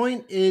 At this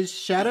point, is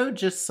Sonic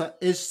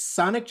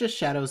just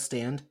Shadow's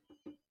stand?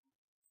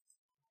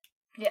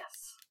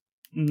 Yes.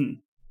 Mm-hmm.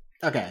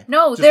 Okay.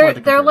 No,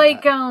 they're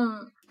like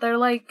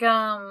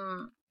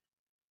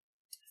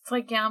it's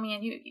like Yami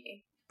and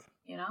Yugi,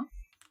 you know?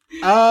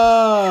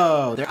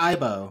 Oh, they're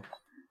Aibo.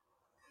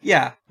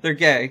 Yeah, they're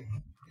gay.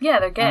 Yeah,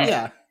 they're gay.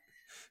 Yeah.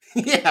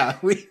 Yeah,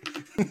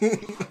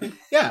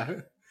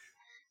 yeah.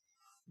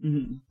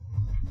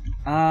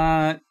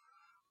 Mm-hmm.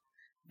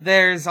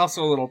 There's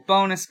also a little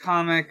bonus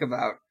comic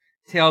about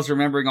Tails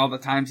remembering all the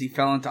times he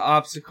fell into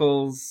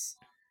obstacles,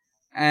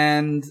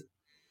 and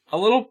a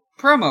little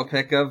promo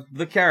pic of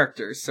the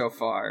characters so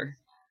far.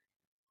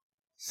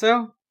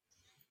 So,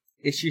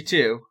 issue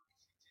 2.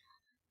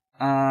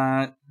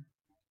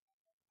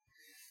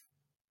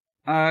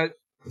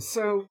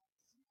 So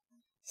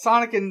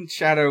Sonic and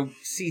Shadow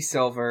see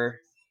Silver.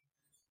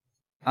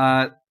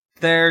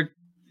 They're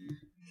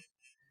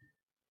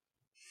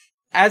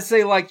as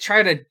they like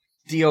try to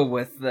deal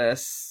with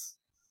this.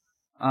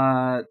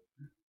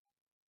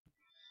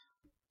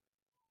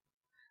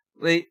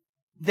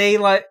 They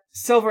let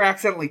Silver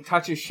accidentally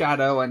touches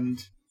Shadow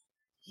and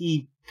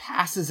he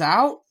passes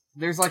out.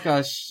 There's like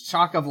a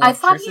shock of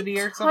electricity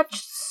or something. I thought he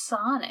touched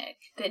Sonic.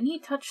 Didn't he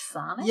touch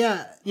Sonic?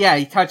 Yeah,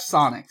 he touched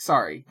Sonic.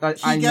 Sorry.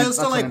 He goes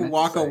to like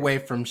walk away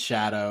from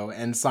Shadow,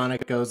 and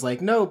Sonic goes like,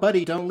 "No,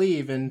 buddy, don't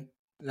leave." And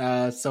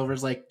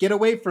Silver's like, "Get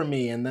away from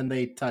me!" And then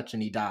they touch,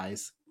 and he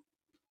dies.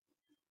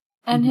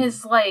 And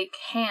his like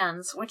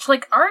hands, which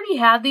like already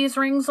had these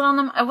rings on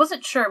them. I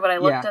wasn't sure, but I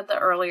looked at the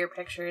earlier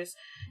pictures.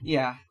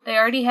 Yeah, they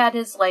already had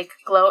his like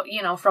glow,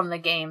 you know, from the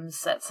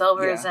games that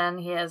Silver's in.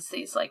 He has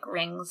these like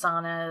rings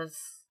on his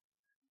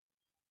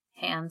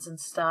hands and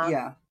stuff.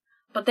 Yeah.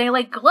 But they,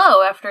 like,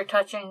 glow after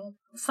touching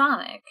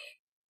Sonic.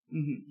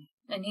 Mm-hmm.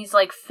 And he's,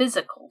 like,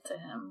 physical to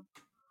him.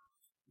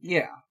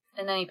 Yeah.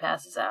 And then he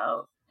passes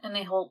out. And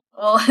they hold...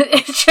 Well,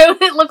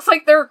 it looks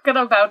like they're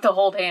about to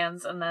hold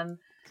hands, and then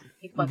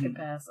he fucking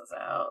passes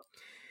out.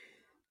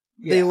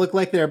 Yeah. They look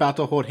like they're about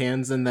to hold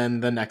hands, and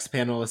then the next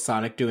panel is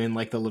Sonic doing,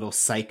 like, the little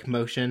psych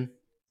motion.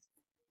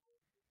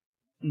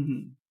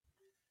 Mm-hmm.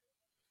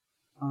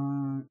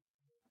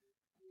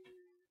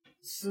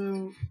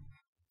 So...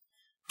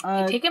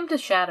 you take him to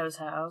Shadow's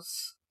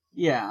house.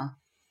 Yeah.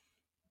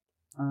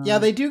 Yeah,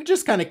 they do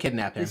just kind of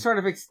kidnap him. They sort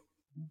of...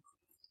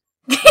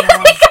 They kind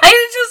of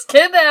just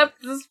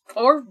kidnapped this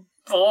poor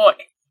boy.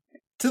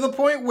 To the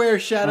point where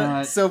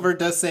Silver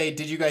does say,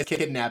 "Did you guys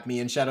kidnap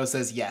me?" And Shadow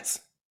says, "Yes."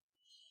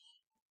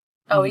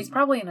 Oh, he's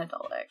probably an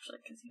adult, actually,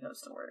 because he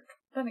goes to work.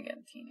 Then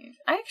again, teenage.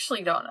 I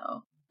actually don't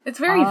know. It's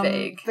very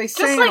vague. They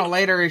say in a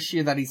later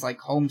issue that he's, like,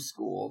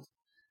 homeschooled.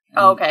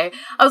 Okay.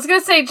 I was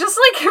gonna say, just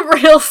like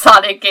in real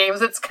Sonic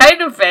games, it's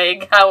kind of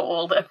vague how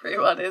old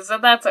everyone is,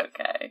 and that's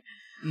okay.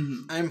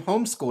 Mm-hmm. I'm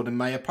homeschooled in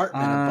my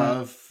apartment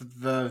above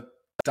the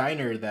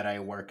diner that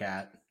I work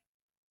at.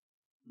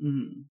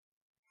 Mm-hmm.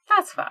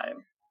 That's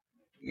fine.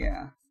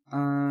 Yeah.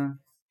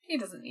 He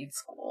doesn't need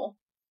school.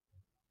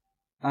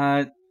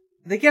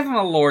 They give him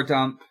a lore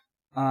dump.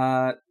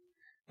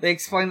 They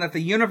explain that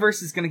the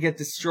universe is gonna get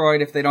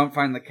destroyed if they don't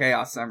find the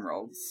Chaos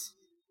Emeralds.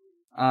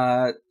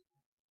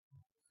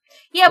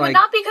 Yeah, but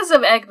not because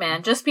of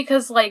Eggman, just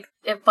because, like,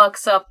 it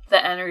fucks up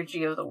the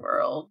energy of the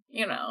world,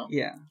 you know?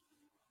 Yeah.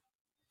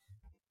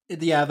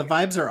 Yeah, the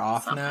vibes are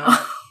off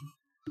now.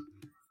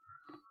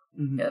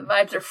 Yeah, the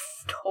vibes are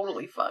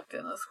totally fucked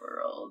in this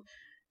world.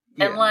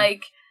 Yeah. And,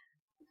 like,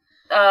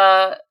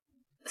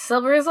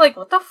 Silver is like,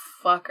 what the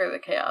fuck are the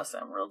Chaos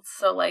Emeralds?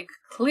 So, like,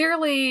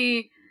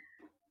 clearly...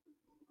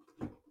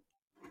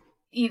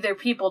 either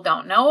people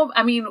don't know...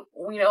 I mean,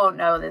 we don't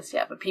know this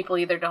yet, but people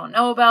either don't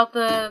know about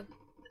the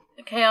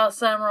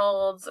Chaos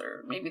Emeralds,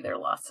 or maybe they're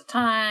lost to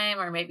time,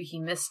 or maybe he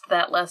missed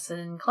that lesson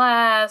in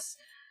class.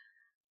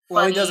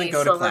 Well, he doesn't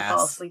go to class.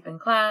 Falls asleep in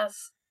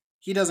class.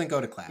 He doesn't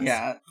go to class.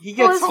 Yeah, he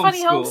gets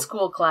funny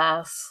homeschool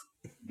class.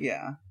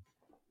 Yeah.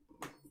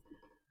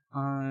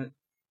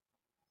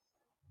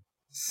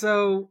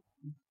 So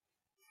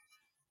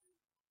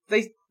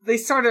they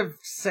sort of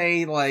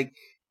say like,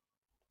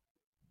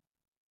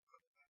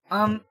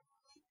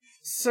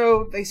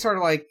 so they sort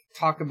of like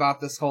talk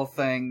about this whole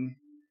thing.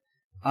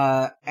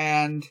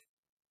 And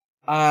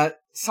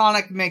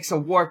Sonic makes a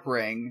warp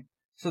ring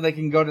so they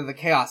can go to the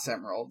Chaos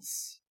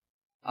Emeralds.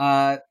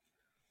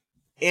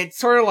 It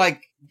sort of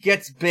like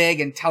gets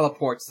big and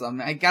teleports them.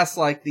 I guess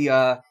like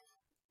the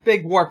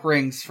big warp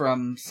rings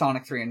from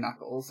Sonic 3 and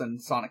Knuckles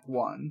and Sonic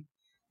 1.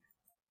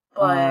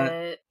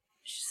 But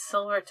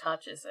Silver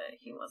touches it.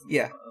 He wasn't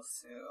Yeah.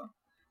 supposed to.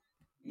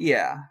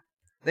 Yeah.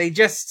 They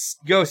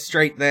just go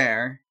straight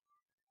there.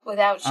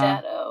 Without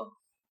Shadow.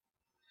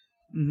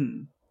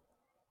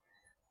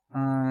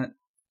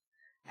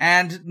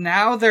 And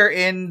now they're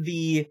in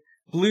the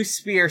Blue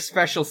Sphere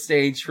special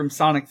stage from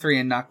Sonic 3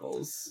 and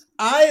Knuckles.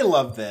 I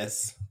love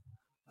this.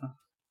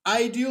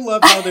 I do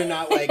love how they're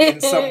not like in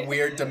some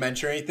weird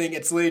dimension or anything.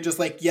 It's literally just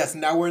like, yes,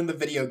 now we're in the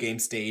video game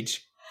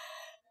stage.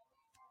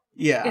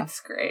 Yeah. It's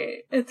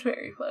great. It's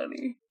very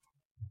funny.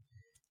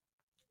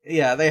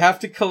 Yeah, they have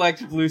to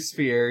collect blue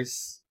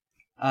spheres.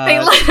 They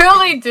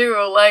literally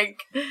do. Like,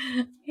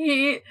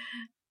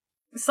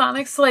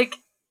 Sonic's like,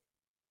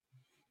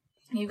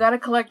 you gotta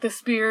collect the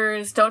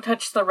spears, don't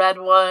touch the red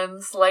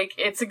ones. Like,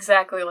 it's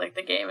exactly like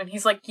the game. And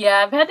he's like,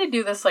 yeah, I've had to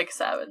do this like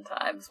 7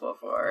 times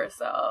before,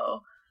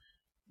 so...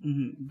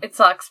 It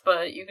sucks,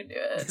 but you can do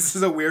it. This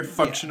is a weird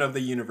function of the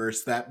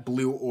universe that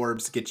blue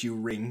orbs get you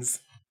rings.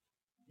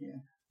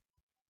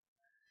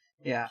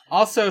 Yeah.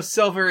 Also,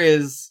 Silver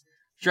is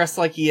dressed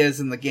like he is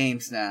in the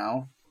games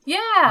now.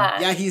 Yeah.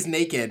 Yeah, he's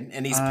naked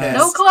and he's pissed.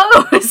 No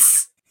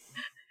clothes.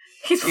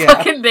 He's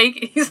fucking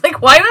naked. He's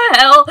like, why the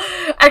hell?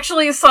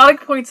 Actually,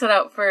 Sonic points it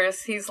out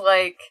first. He's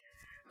like,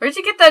 where'd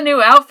you get that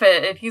new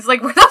outfit? And he's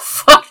like, where the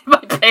fuck did my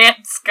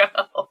pants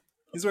go?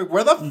 He's like,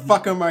 where the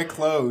fuck are my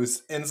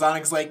clothes? And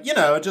Sonic's like,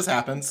 it just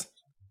happens.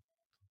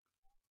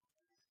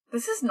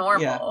 This is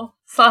normal. Yeah.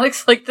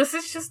 Sonic's like, this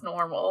is just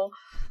normal.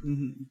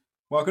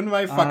 Welcome to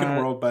my fucking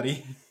world,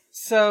 buddy.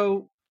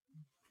 So,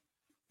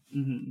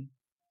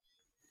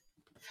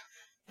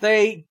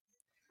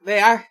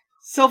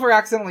 Silver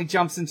accidentally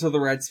jumps into the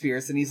red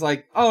spheres, and he's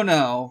like, oh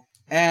no.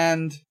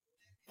 And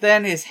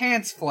then his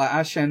hands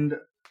flash, and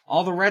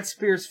all the red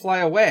spheres fly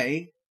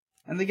away,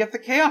 and they get the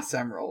Chaos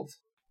Emerald.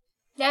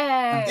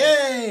 Yay!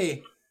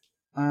 Yay!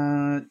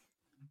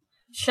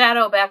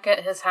 Shadow back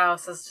at his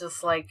house is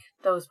just like,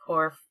 those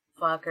poor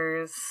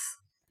fuckers.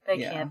 They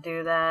can't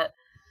do that.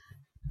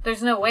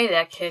 There's no way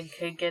that kid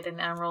could get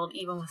an emerald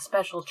even with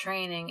special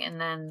training,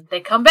 and then they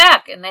come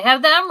back and they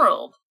have the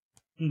emerald.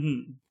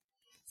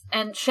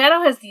 And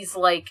Shadow has these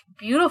like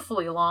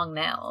beautifully long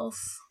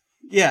nails.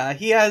 Yeah,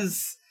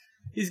 he's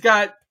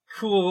got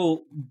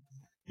cool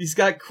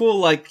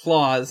like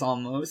claws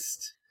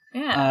almost.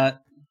 Yeah.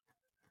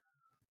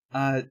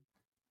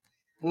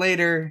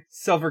 Later,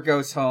 Silver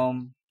goes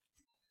home.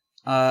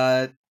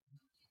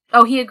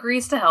 He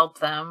agrees to help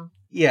them.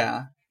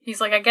 Yeah. He's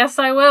like, I guess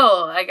I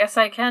will. I guess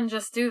I can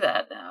just do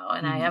that now.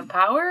 And I have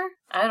power?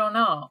 I don't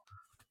know.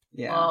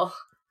 Yeah. Well,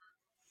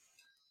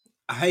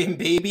 I am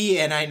baby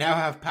and I now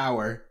have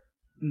power.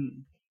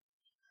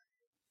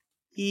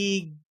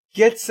 He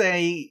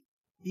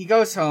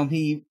goes home,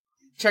 he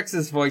checks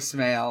his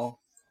voicemail.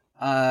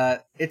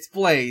 It's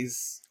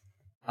Blaze.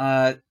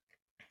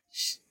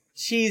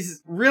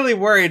 She's really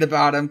worried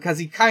about him because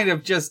he kind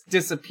of just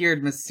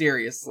disappeared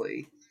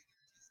mysteriously.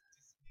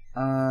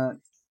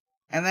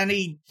 And then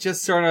he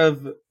just sort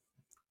of...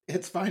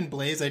 It's fine,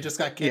 Blaze, I just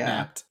got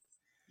kidnapped.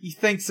 Yeah. He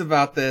thinks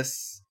about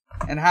this,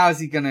 and how is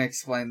he going to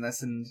explain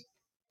this, and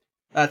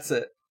that's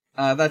it.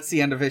 That's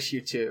the end of issue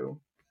 2.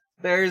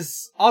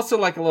 There's also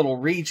like a little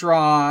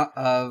redraw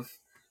of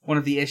one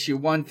of the issue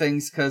 1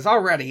 things, because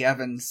already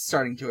Evan's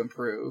starting to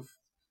improve.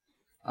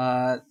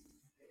 Yeah.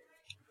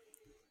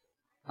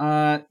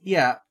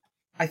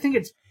 I think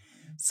it's...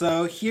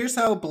 So here's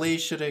how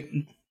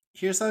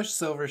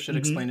Silver should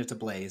explain it to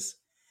Blaze.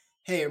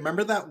 Hey,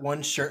 remember that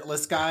one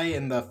shirtless guy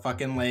in the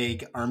fucking,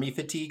 like, army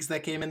fatigues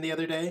that came in the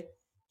other day?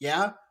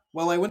 Yeah?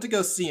 Well, I went to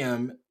go see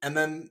him, and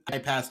then I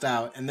passed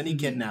out, and then he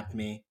kidnapped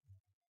me.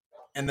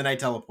 And then I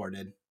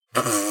teleported.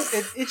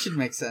 It should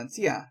make sense,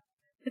 yeah.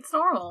 It's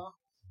normal.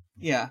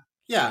 Yeah.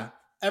 Yeah,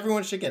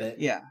 everyone should get it.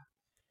 Yeah.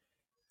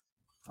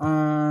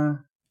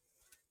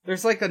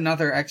 There's, like,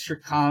 another extra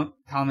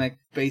comic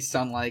based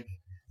on, like,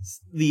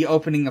 the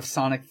opening of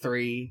Sonic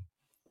 3.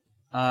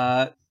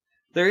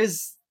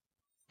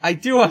 I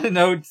do want to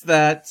note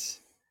that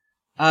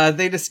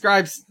they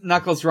describe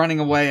Knuckles running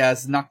away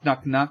as Knuck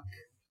Knuck Knuck.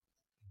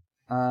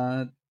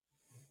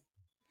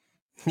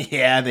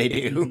 Yeah, they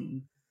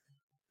do.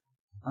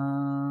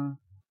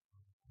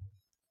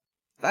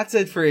 That's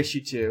it for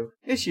issue 2.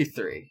 Issue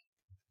 3.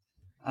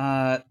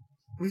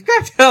 We've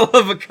got hell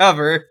of a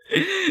cover.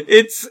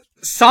 It's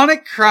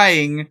Sonic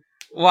crying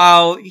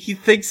while he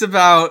thinks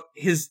about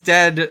his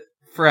dead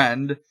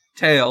friend,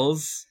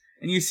 Tails.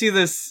 And you see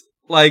this,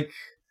 like,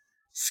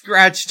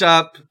 scratched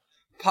up,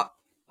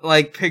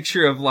 like,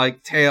 picture of,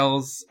 like,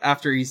 Tails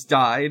after he's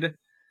died.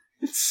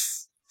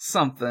 It's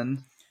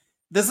something.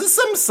 This is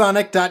some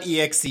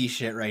Sonic.exe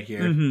shit right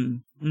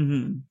here.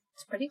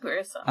 It's pretty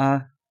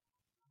gruesome.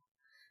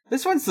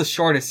 This one's the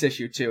shortest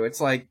issue, too. It's,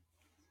 like,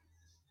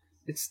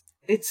 it's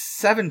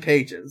 7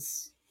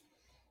 pages.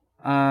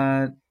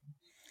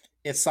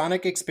 It's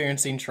Sonic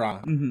experiencing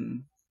trauma.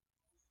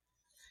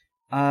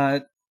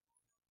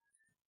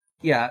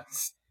 Yeah.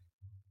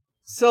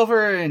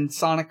 Silver and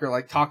Sonic are,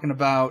 like, talking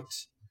about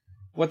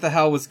what the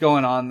hell was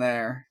going on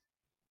there.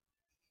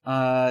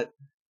 They're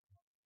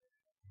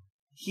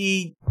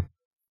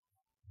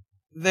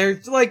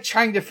like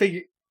trying to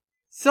figure.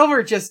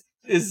 Silver just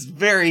is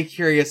very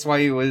curious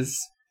why he was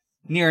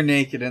near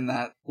naked in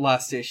that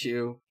last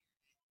issue.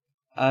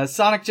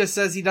 Sonic just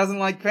says he doesn't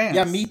like pants.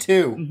 Yeah, me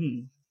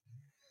too.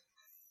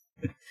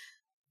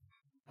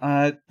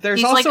 There's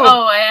He's also like,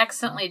 oh, I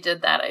accidentally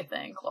did that, I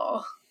think,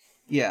 lol.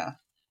 Yeah.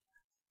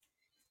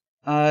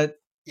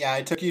 Yeah,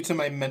 I took you to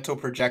my mental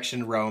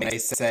projection realm. I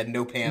said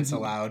no pants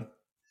allowed.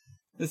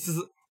 This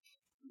is...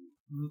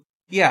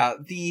 Yeah,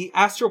 the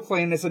astral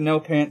plane is a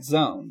no pants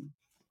zone.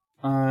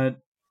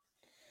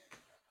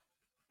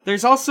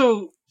 There's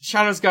also...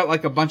 Shadow's got,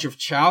 like, a bunch of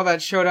Chow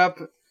that showed up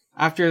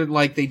after,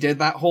 like, they did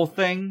that whole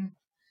thing.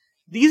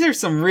 These are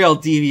some real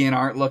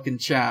DeviantArt-looking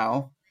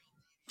Chow.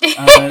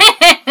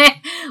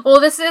 Well,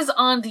 this is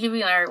on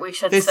DeviantArt, we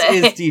should say.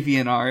 This is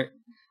DeviantArt.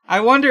 I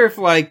wonder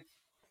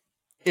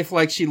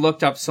if she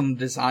looked up some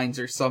designs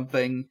or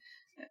something.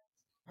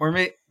 Or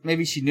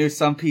maybe she knew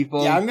some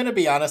people. Yeah, I'm gonna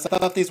be honest, I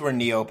thought these were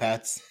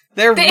Neopets.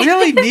 They're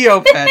really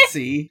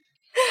Neopetsy. They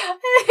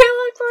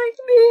look like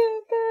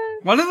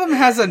Neopets. One of them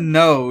has a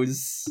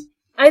nose.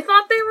 I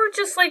thought they were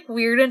just, like,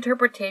 weird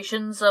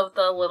interpretations of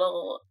the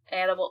little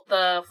animal,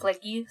 the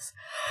flickies.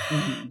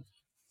 Mm-hmm.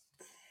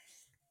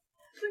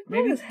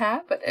 What is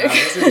happening? No,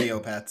 those are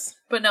Neopets.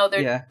 But no,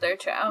 they're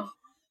Chow.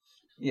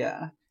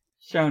 Yeah.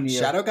 Show Neo.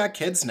 Shadow got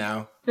kids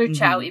now. They're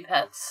Chowy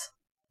pets.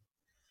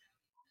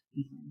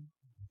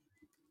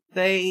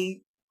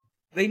 They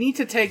need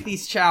to take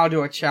these Chow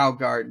to a Chow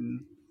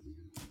garden.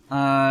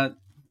 And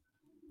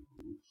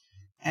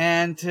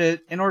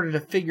in order to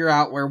figure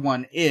out where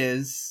one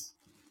is,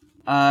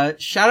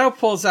 Shadow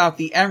pulls out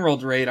the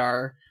Emerald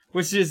Radar,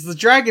 which is the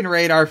Dragon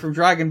Radar from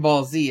Dragon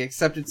Ball Z,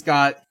 except it's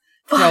got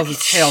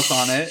tails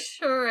on it.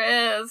 Sure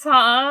is,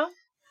 huh?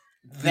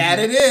 That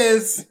it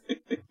is!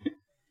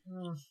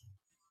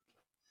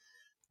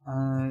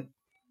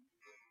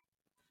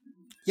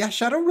 Yeah,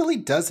 Shadow really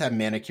does have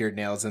manicured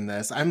nails in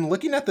this. I'm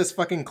looking at this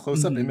fucking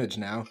close-up image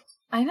now.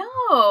 I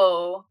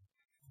know.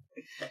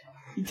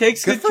 He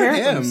takes good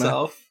care of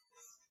himself.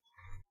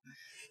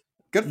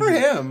 Good for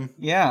him.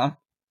 Yeah.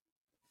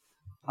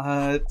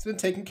 He's been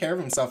taking care of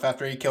himself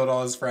after he killed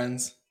all his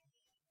friends.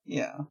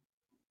 Yeah.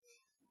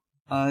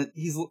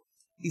 He's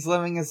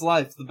living his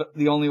life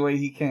the only way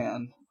he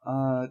can.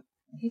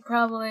 He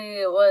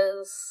probably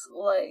was,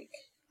 like,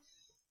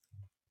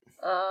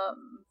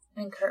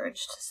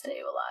 encouraged to stay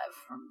alive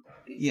from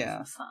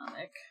being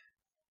Sonic.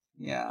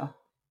 Yeah.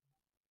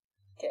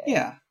 Okay.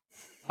 Yeah.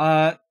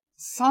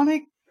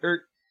 Sonic,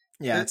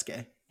 it's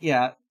gay.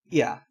 Yeah,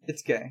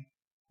 it's gay.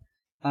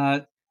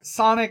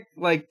 Sonic,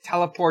 like,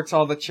 teleports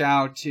all the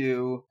Chow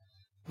to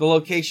the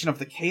location of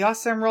the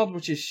Chaos Emerald,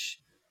 which is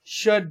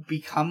should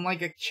become,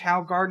 like, a Chow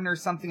garden or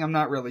something, I'm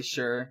not really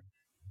sure.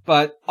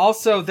 But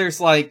also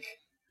there's, like,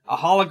 a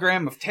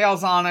hologram of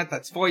Tails on it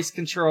that's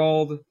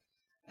voice-controlled,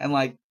 and,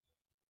 like,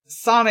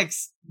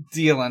 Sonic's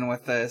dealing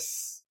with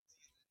this.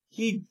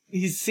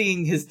 He's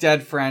seeing his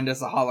dead friend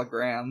as a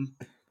hologram.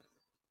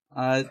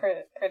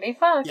 Pretty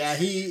fucked. Yeah,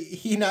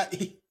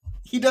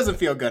 he doesn't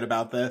feel good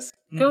about this.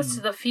 Ghost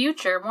of the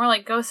Future, more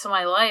like Ghost of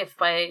My Life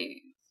by...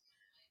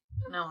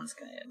 No one's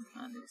gonna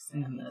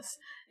understand this.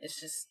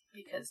 It's just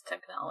because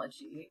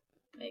technology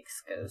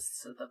makes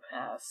ghosts of the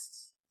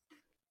past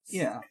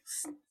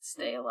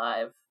stay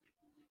alive.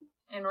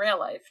 In real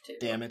life, too.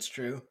 Damn, it's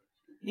true.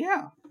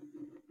 Yeah.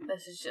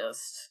 This is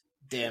just...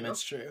 Damn,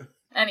 it's true.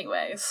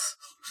 Anyways.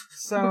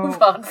 So...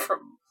 Move on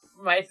from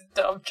my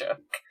dumb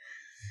joke.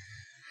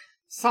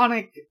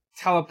 Sonic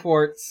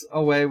teleports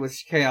away with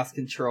Chaos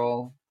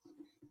Control.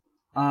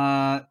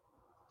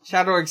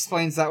 Shadow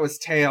explains that was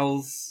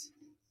Tails.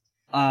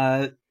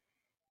 And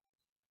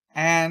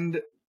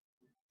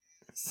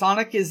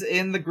Sonic is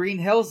in the Green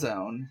Hill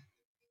Zone.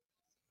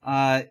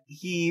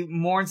 He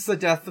mourns the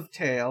death of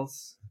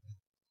Tails.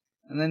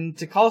 And then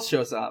Tikal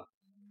shows up.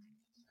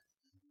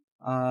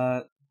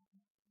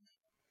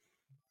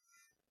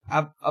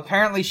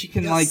 Apparently she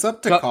can,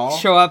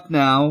 show up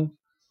now,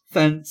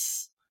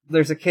 since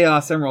there's a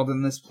Chaos Emerald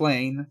in this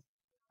plane.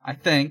 I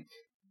think.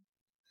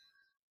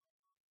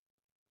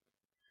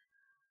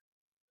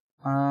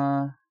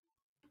 And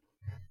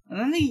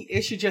then the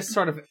issue just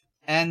sort of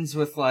ends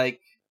with, like,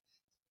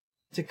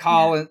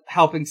 Tikal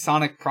helping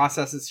Sonic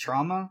process his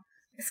trauma.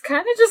 It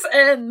kind of just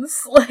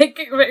ends, like,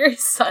 very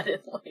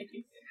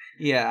suddenly.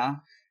 Yeah.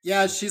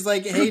 Yeah, she's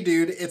like, hey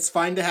dude, it's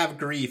fine to have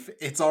grief.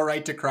 It's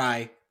alright to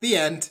cry. The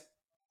end.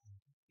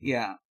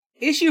 Yeah.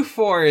 Issue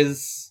 4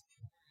 is...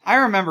 I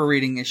remember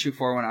reading issue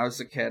 4 when I was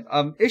a kid.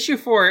 Issue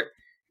 4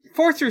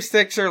 through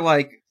 6 are,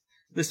 like,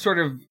 this sort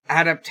of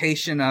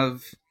adaptation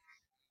of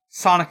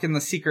Sonic and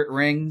the Secret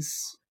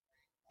Rings.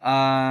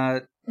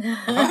 Alright.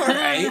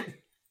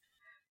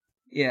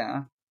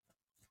 Yeah.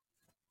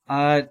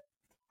 I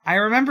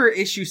remember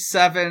issue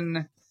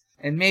 7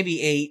 and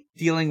maybe 8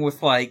 dealing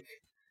with, like,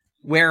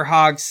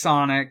 Werehog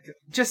Sonic.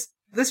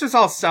 This was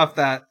all stuff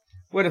that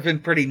would have been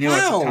pretty new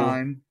at the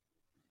time.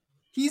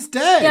 He's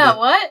dead! Yeah,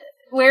 what?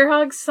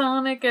 Werehog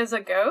Sonic as a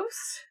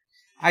ghost?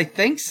 I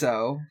think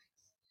so.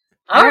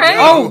 All right.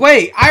 Oh,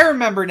 wait. I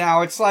remember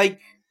now. It's like...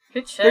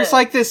 Good shit. There's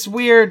like this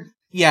weird...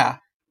 Yeah.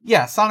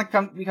 Yeah, Sonic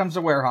becomes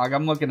a werehog.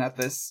 I'm looking at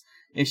this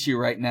issue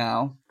right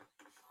now.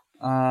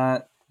 Yeah.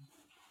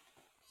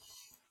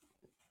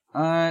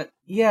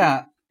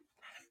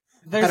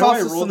 There's How do I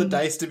also roll the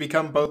dice to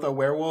become both a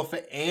werewolf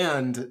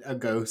and a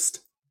ghost?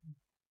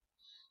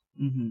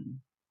 Mm-hmm.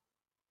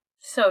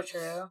 So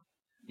true.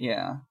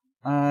 Yeah.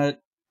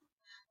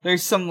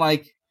 There's some,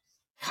 like,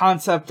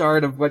 concept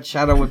art of what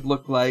Shadow would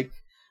look like.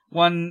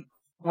 One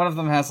of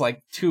them has,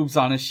 like, tubes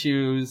on his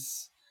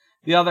shoes.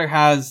 The other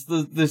has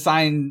the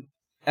design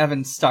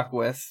Evan stuck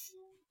with.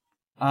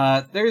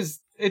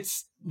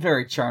 It's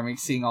very charming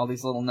seeing all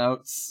these little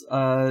notes.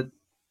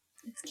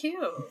 It's cute.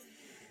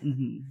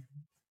 Mm-hmm.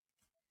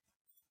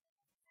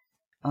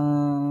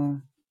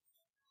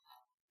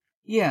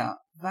 Yeah,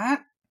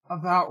 that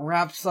about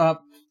wraps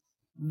up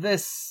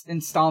this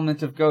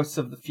installment of Ghosts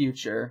of the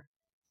Future.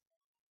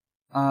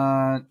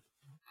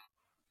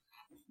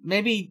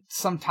 Maybe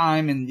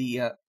sometime in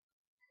the,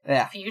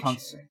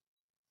 future?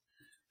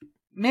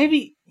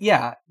 Maybe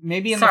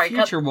in the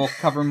future we'll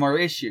cover more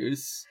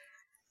issues.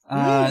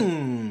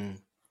 Mm-hmm.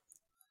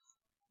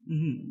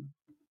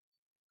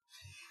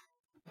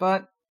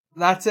 But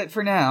that's it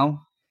for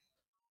now.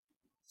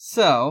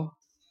 So,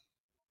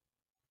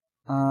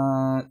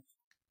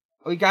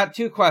 we got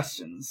 2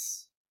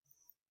 questions.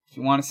 If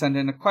you want to send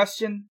in a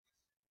question,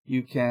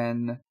 you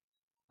can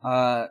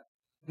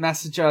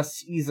message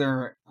us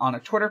either on a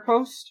Twitter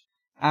post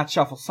at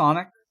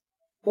ShuffleSonic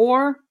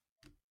or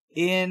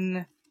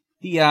in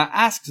the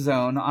Ask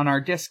Zone on our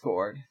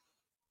Discord.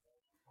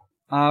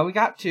 We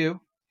got 2.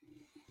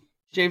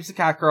 James the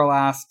Cat Girl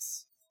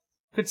asks,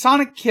 could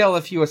Sonic kill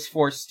if he was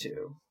forced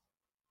to?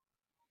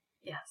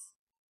 Yes.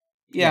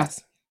 Yeah.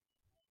 Yes.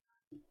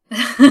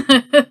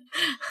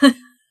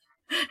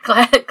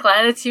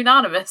 glad it's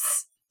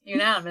unanimous.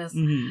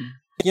 Mm-hmm.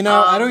 You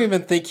know, I don't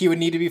even think he would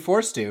need to be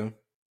forced to.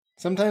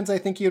 Sometimes I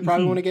think he would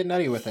probably want to get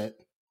nutty with it.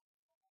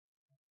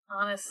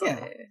 Honestly.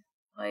 Yeah.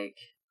 Like,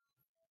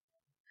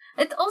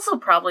 it also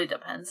probably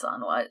depends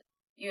on what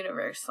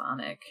universe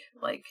Sonic,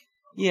 like,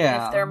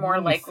 if they're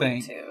more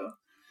likely to.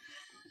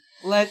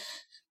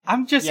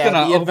 I'm just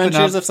gonna the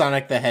Adventures up... of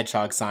Sonic the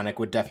Hedgehog Sonic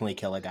would definitely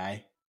kill a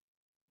guy.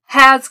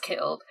 Has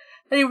killed.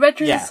 The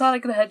Adventures of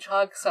Sonic the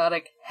Hedgehog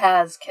Sonic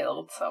has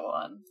killed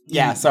someone.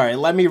 Yeah, sorry,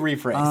 let me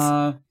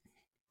rephrase.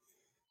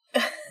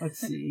 Let's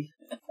see.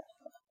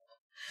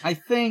 I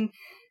think...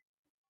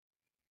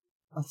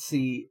 Let's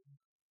see.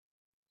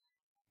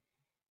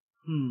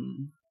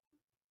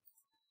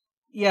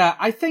 Yeah,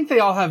 I think they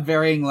all have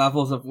varying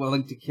levels of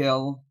willing to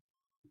kill.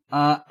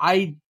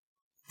 I'm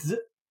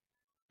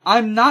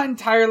not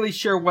entirely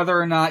sure whether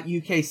or not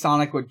UK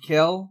Sonic would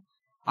kill.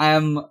 I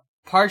am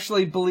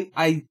partially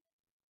I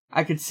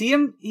could see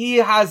him. He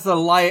has the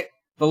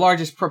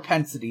largest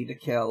propensity to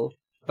kill,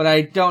 but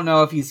I don't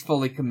know if he's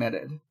fully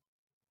committed.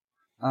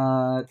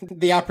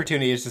 The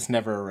opportunity just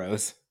never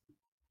arose.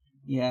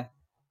 Yeah.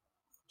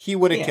 He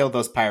would have killed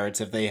those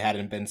pirates if they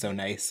hadn't been so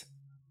nice.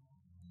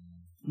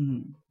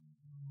 Mm-hmm.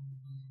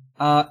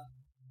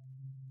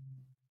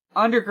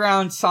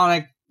 Underground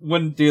Sonic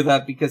wouldn't do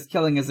that because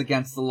killing is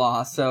against the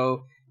law,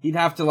 so he'd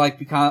have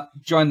to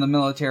join the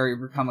military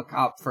or become a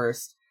cop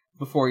first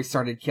before he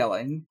started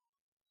killing.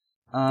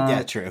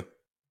 Yeah, true.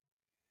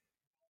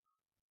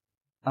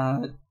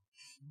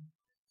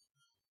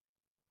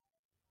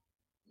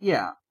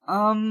 Yeah.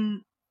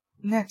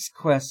 Next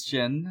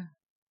question.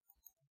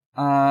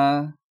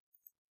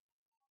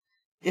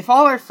 If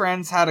all our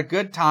friends had a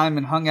good time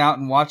and hung out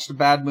and watched a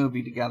bad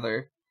movie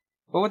together,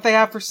 what would they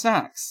have for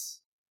snacks?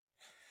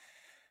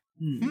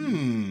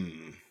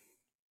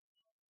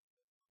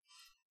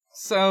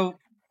 So,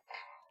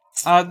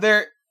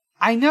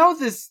 I know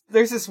there's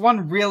this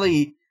one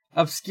really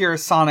obscure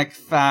Sonic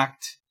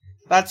fact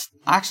that's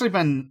actually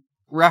been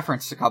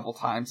referenced a couple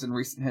times in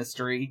recent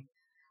history,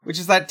 which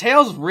is that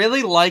Tails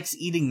really likes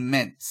eating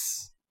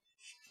mints.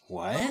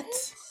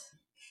 What?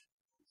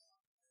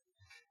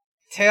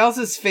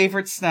 Tails'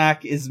 favorite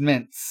snack is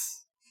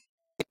mints.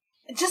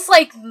 Just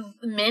like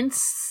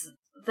mints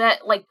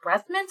that, like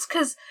breath mints?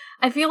 Because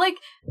I feel like,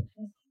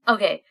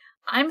 okay,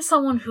 I'm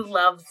someone who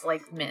loves,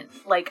 like, mint.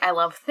 Like, I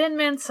love Thin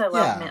Mints, I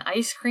love mint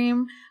ice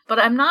cream, but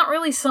I'm not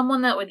really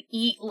someone that would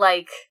eat,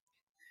 like...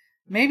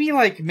 Maybe,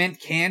 like, mint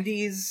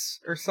candies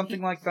or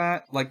something like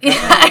that?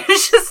 I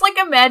was just, like,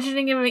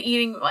 imagining him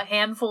eating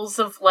handfuls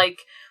of, like,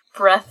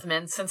 breath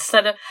mints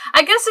instead of...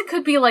 I guess it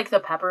could be, like,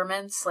 the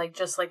peppermints, like,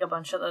 just, like, a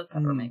bunch of the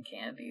peppermint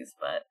candies,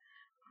 but...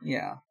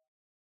 Yeah.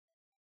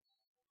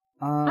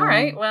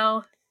 Alright,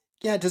 well...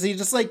 Yeah, does he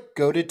just, like,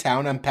 go to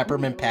town on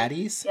peppermint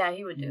patties? Yeah,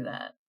 he would do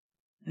that.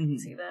 I can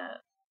see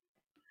that.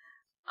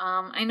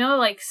 I know,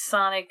 like,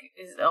 Sonic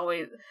is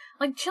always...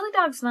 Like, chili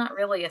dog's not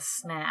really a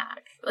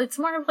snack. It's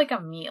more of, like, a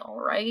meal,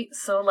 right?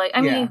 So, like,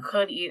 I mean, you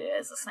could eat it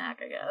as a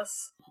snack, I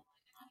guess.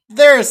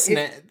 They're a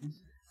snack.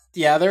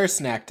 Yeah, they're a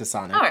snack to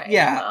Sonic. All right,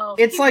 yeah, well,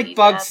 it's like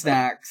bug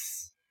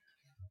snacks.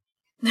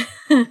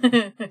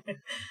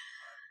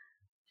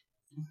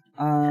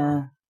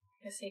 I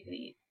guess you could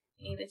eat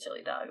a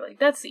chili dog. Like,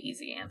 that's the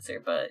easy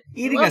answer, but...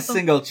 Eating a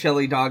single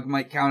chili dog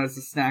might count as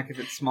a snack if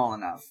it's small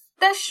enough.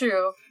 That's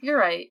true. You're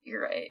right.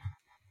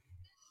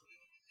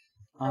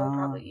 I would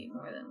probably eat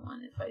more than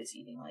one if I was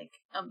eating, like,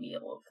 a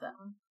meal of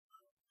them.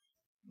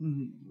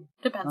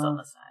 Depends on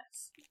the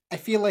size. I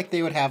feel like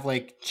they would have,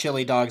 like,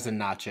 chili dogs and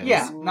nachos.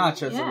 Yeah,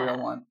 nachos a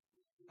real one.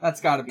 That's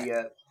gotta be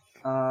it.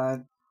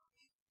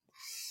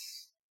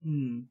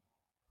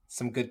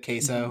 Some good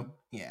queso.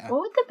 Yeah.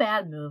 What would the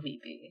bad movie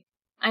be?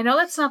 I know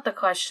that's not the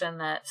question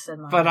that Sid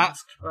Mom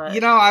asked,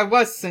 but... I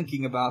was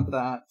thinking about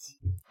that.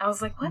 I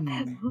was like, what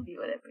bad movie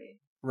would it be?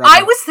 Rubber.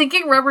 I was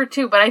thinking Rubber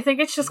too, but I think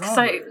it's just because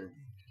I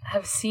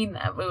have seen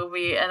that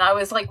movie, and I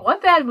was like,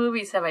 what bad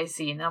movies have I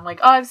seen? And I'm like,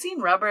 oh, I've seen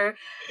Rubber.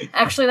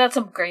 Actually, that's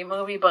a great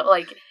movie, but,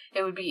 like,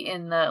 it would be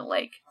in the,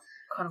 like,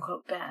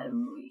 quote-unquote bad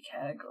movie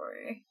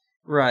category.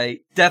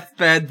 Right.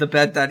 Deathbed, the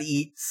bed that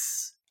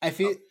eats. I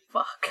feel...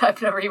 Oh, fuck,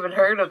 I've never even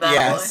heard of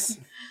that one.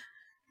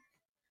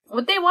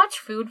 Would they watch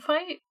Food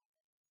Fight?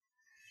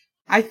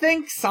 I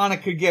think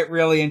Sonic could get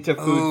really into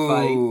Food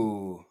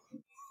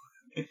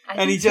Fight.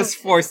 And he just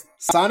forced...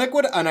 Sonic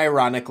would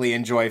unironically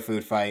enjoy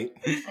Food Fight.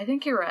 I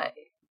think you're right.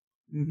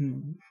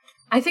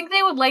 I think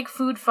they would like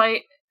Food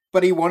Fight.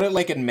 But he wouldn't,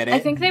 like, admit it. I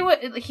think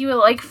he would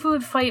like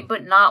Food Fight,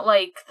 but not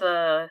like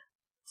the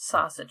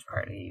Sausage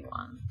Party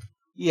one.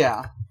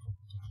 Yeah.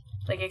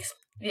 Like,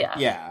 yeah.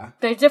 Yeah.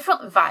 They're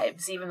different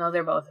vibes, even though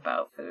they're both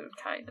about food,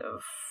 kind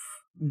of.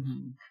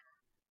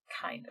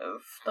 Kind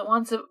of. The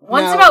one's about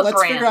brands,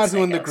 let's figure out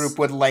who in the group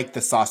would like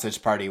the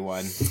Sausage Party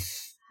one.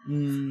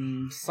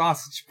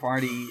 Sausage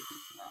Party.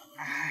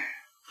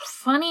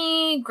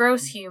 Funny,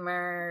 gross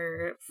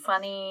humor.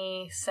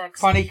 Funny, sex.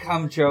 Funny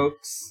cum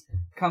jokes.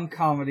 Cum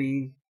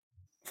comedy.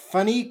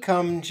 Funny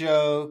cum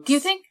jokes. Do you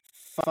think?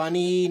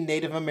 Funny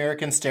Native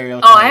American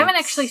stereotypes. Oh, I haven't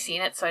actually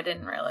seen it, so I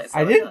didn't realize.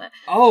 I didn't.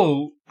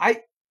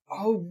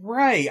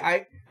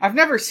 Right. I've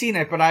never seen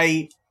it, but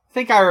I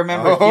think I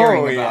remember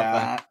hearing about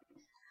that.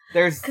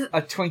 There's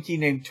a Twinkie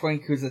named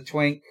Twink who's a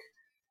twink.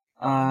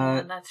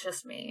 And that's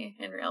just me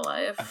in real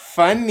life.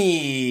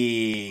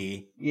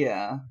 Funny.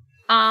 Yeah.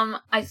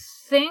 I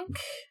think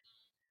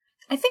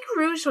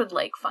Rouge would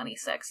like funny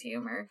sex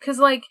humor. Because,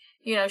 like,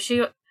 you know,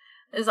 she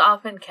is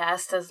often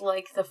cast as,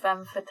 like, the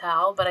femme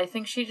fatale, but I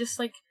think she just,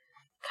 like,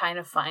 kind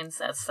of finds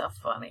that stuff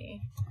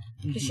funny.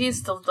 Because she is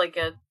still, like,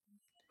 a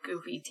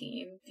goofy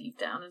teen deep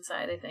down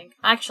inside, I think.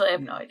 Actually, I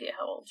have no idea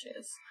how old she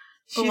is.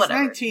 But She's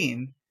whatever.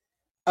 19.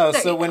 Oh,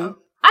 there so when...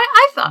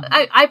 I thought...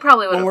 I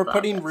probably would have When we're thought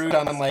putting Rouge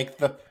on, like,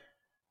 the...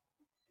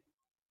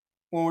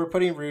 When we're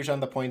putting Rouge on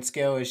the point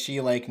scale, is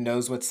she, like,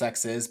 knows what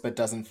sex is, but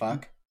doesn't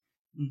fuck?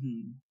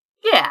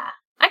 Yeah,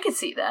 I could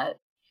see that.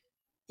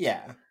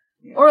 Yeah.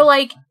 Or,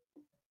 like...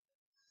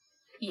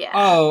 Yeah.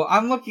 Oh,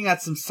 I'm looking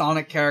at some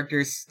Sonic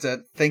characters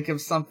to think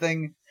of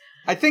something.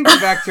 I think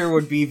Vector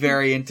would be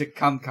very into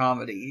cum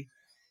comedy.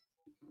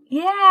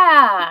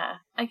 Yeah,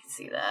 I can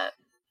see that.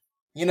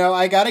 You know,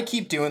 I gotta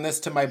keep doing this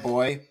to my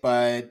boy,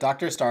 but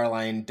Dr.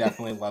 Starline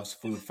definitely loves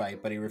Food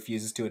Fight, but he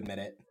refuses to admit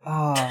it.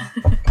 Oh.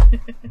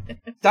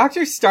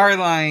 Dr.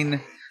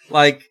 Starline,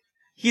 like,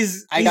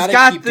 I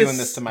gotta keep doing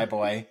this to my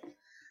boy.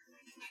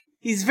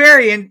 He's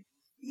very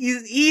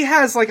he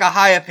has, like, a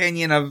high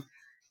opinion of,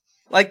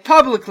 like,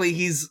 publicly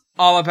he's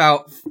all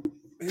about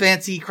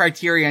fancy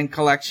Criterion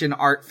Collection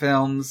art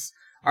films,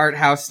 art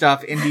house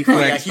stuff, indie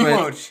flicks.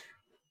 Yeah,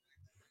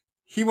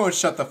 he won't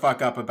shut the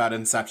fuck up about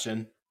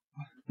Inception.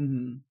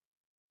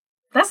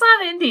 That's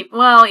not indie.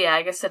 Well, yeah,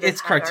 I guess it is.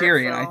 It's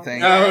Criterion, I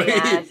think.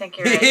 Yeah, I think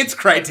you're right. It's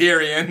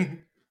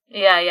Criterion.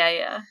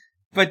 Yeah.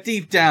 But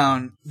deep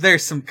down,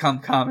 there's some cum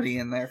comedy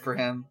in there for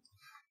him.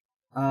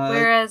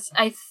 Whereas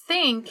I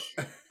think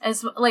at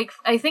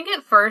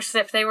first,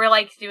 if they were,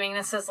 like, doing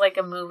this as, like,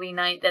 a movie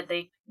night that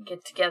they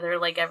get together,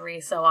 like, every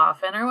so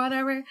often or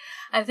whatever,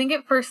 I think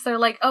at first they're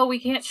like, oh, we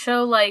can't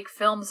show, like,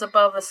 films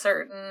above a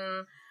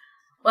certain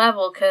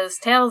level because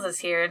Tails is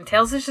here, and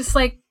Tails is just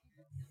like,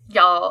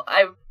 y'all,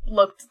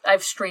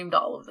 I've streamed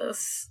all of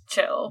this.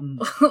 Chill.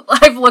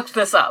 I've looked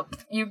this up.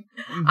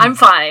 I'm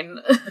fine.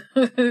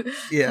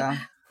 Yeah.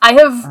 I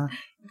have,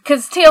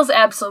 because Tails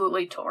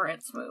absolutely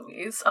torrents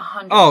movies,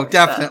 100%. Oh,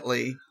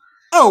 definitely.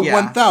 Oh,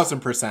 yeah.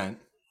 1000%.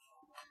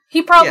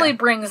 He probably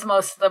brings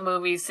most of the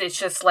movies. It's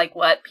just, like,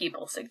 what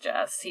people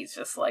suggest. He's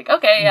just like,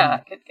 okay, yeah, I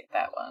could get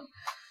that one.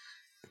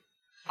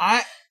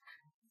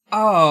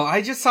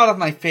 I just thought of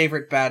my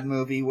favorite bad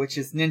movie, which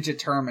is Ninja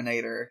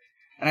Terminator.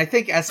 And I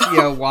think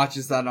SBO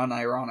watches that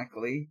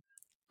unironically.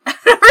 I've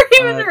never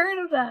even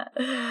heard of that.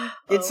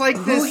 It's like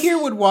this... Who here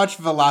would watch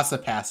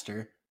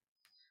Velocipaster?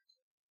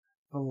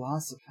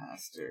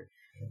 Velocipaster.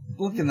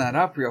 Looking that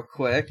up real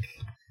quick.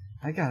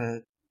 I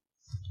gotta...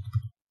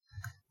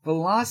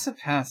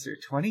 Velocipaster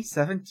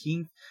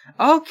 2017.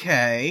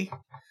 Okay.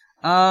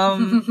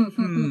 Most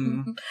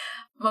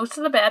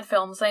of the bad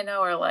films I know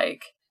are,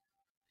 like,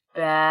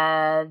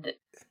 bad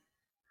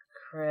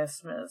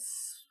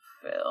Christmas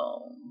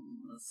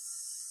films.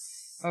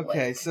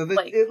 Okay, like, so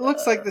it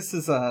looks like this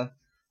is a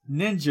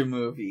ninja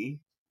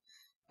movie.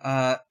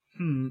 Yeah,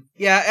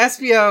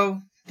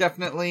 SBO,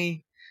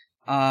 definitely.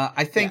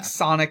 I think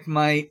Sonic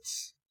might.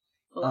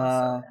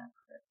 Pastor.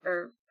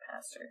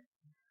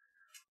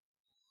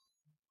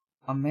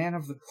 A Man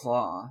of the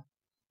Claw.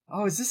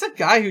 Oh, is this a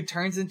guy who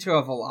turns into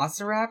a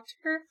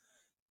velociraptor?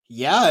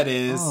 Yeah, it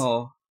is.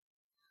 Oh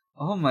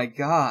my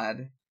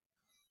god.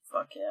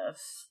 Fuck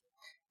yes.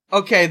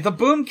 Okay, the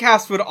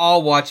Boomcast would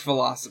all watch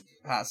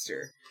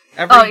Velocipaster.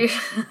 You're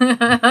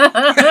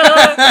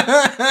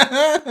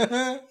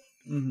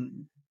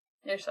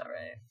so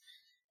right.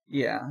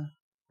 Yeah.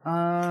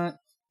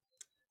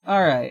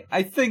 Alright,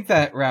 I think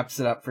that wraps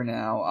it up for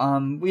now.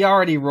 We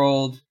already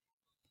rolled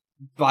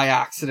by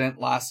accident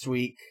last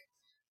week.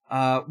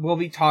 We'll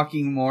be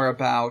talking more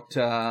about,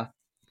 some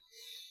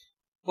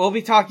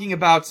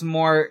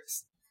more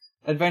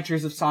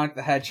Adventures of Sonic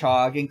the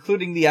Hedgehog,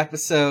 including the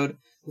episode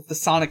with the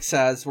Sonic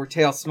Says, where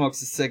Tails smokes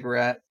a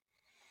cigarette.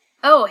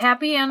 Oh,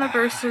 happy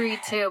anniversary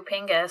to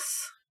Pingus.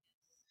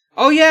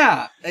 Oh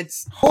yeah!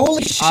 It's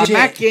holy shit!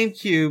 Matt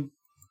GameCube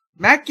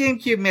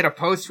made a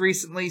post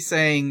recently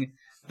saying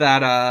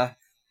that,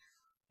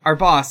 our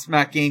boss,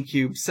 Matt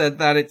GameCube, said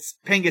that it's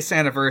Pingus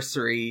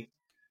anniversary,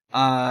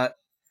 September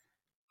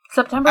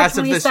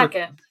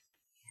 22nd.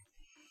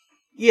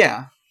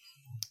 Yeah.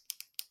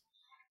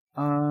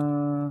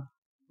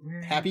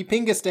 Happy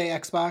Pingus Day,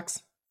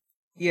 Xbox.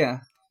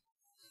 Yeah.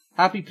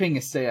 Happy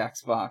Pingus Day,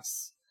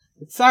 Xbox.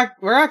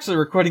 We're actually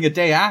recording a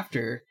day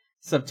after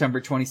September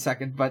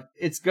 22nd, but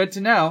it's good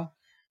to know.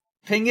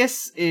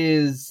 Pingus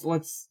is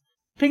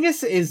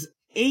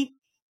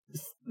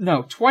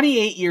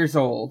 28 years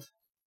old.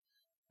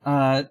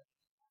 Fuck,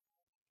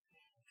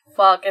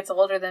 it's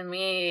older than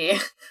me.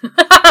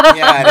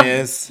 Yeah, it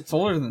is. It's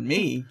older than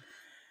me.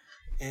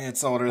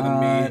 It's older than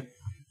me.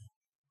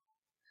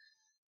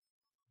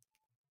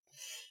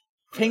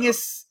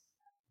 Pingus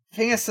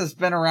has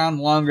been around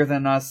longer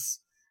than us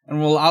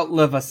and will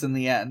outlive us in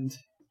the end.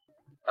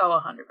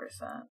 Oh,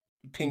 100%.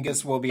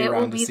 Pingus will be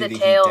around to see the heat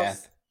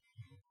death.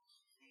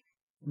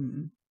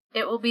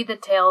 It will be the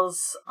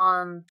Tails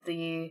on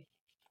the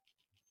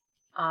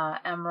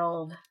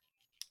Emerald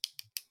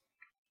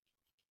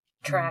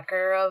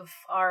tracker of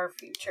our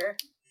future.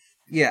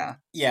 Yeah.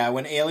 Yeah,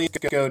 when aliens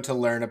go to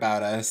learn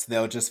about us,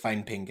 they'll just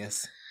find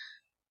Pingus.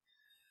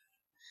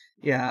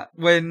 Yeah,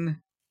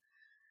 when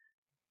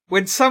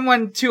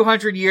someone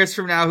 200 years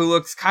from now who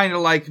looks kind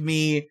of like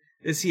me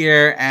is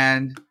here,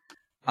 and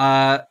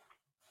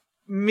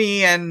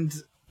me and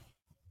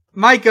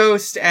my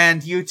ghost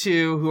and you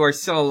two who are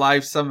still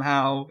alive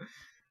somehow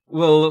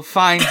will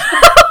find me,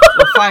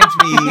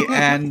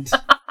 and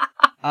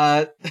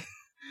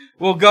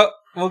we'll go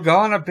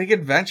on a big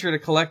adventure to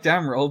collect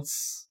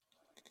emeralds.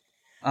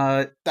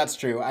 That's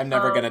true. I'm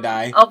never gonna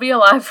die. I'll be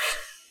alive.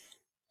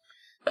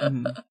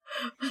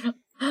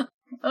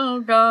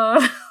 Oh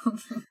god.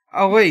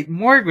 Oh wait,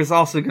 Morg was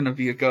also gonna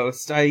be a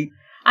ghost.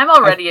 I'm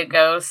already a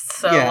ghost,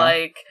 so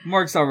yeah,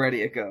 Morg's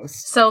already a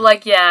ghost. So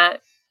yeah.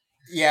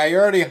 Yeah,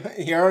 you're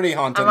already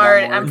haunted.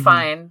 I'm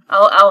fine.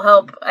 I'll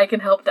help. I can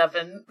help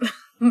Devin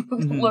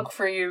look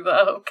for you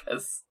though,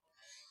 because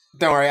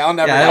don't worry, I'll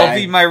never. Yeah, die. It'll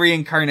be my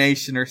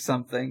reincarnation or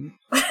something.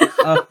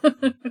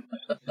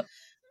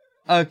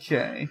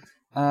 Okay.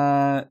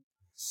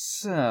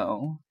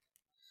 So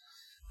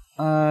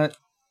that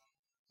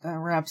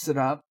wraps it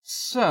up.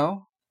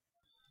 So,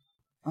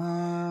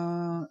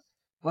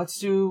 let's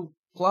do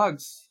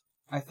plugs,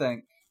 I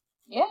think.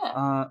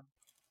 Yeah.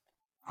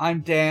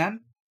 I'm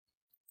Dan.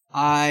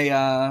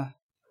 I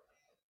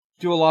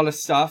do a lot of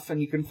stuff,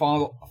 and you can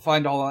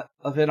find all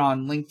of it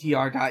on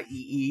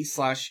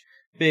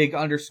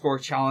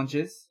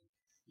linktr.ee/big_challenges.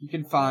 You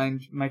can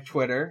find my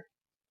Twitter.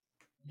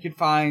 You can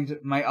find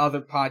my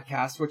other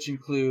podcasts, which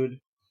include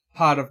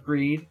Pot of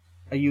Greed,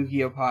 a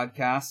Yu-Gi-Oh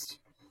podcast.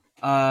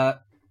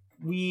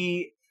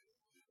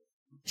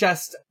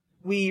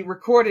 We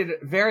recorded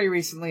very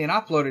recently and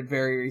uploaded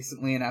very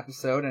recently an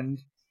episode, and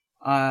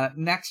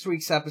next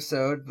week's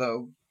episode,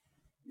 though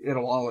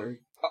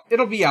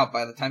it'll be out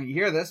by the time you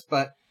hear this,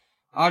 but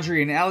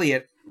Audrey and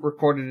Elliot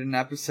recorded an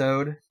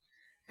episode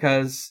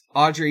because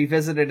Audrey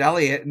visited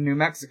Elliot in New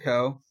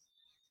Mexico.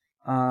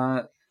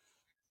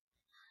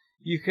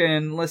 You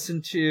can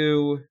listen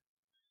to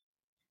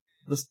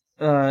the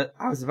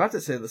I was about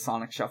to say the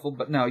Sonic Shuffle,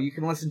 but no, you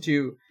can listen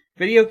to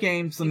Video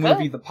Games, the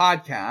Movie, the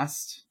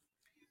podcast.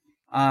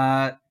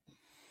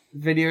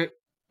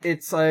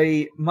 It's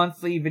a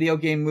monthly video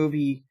game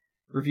movie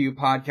review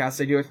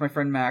podcast I do with my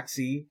friend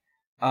Maxie.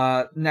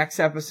 Next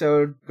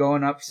episode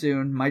going up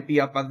soon, might be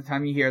up by the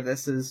time you hear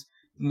this, is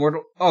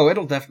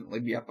it'll definitely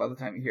be up by the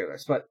time you hear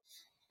this, but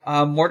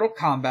Mortal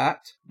Kombat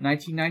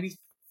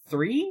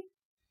 1993?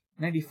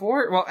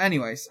 94? Well,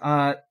 anyways,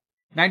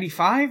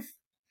 95?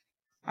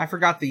 I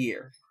forgot the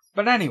year.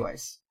 But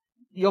anyways,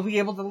 you'll be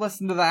able to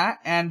listen to that,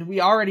 and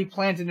we already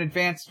planned in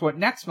advance what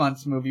next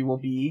month's movie will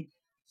be,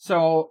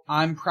 so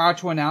I'm proud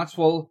to announce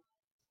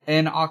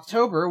in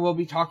October we'll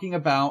be talking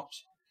about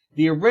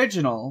the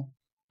original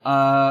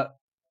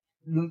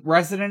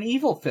Resident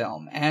Evil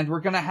film, and we're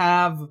gonna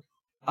have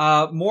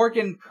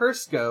Morgan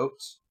Perscoat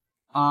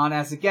on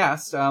as a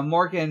guest.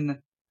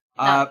 Morgan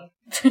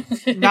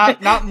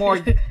Not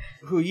Morg,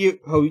 who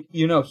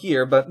you know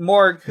here, but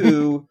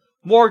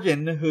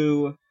Morgan,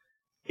 who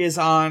is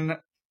on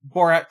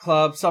Borat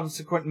Club,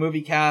 subsequent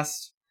movie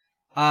cast.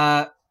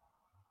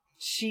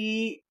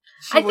 She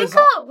I think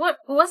what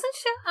wasn't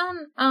she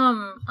on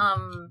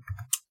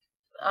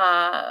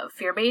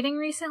fear baiting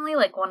recently,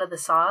 like one of the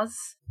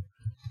Saws?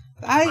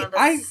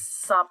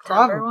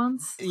 September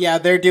ones? Yeah,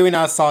 they're doing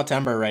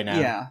September right now.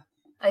 Yeah.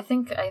 I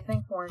think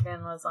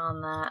Morgan was on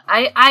that.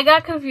 I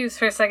got confused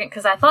for a second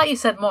because I thought you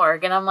said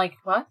Morg, and I'm like,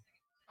 what?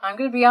 I'm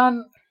gonna be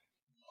on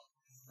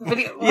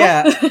video.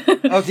 Yeah.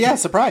 Okay. Yeah,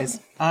 surprise.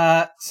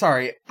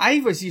 Sorry. I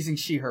was using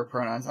she, her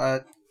pronouns.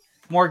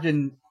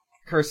 Morgan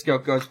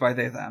Kursko goes by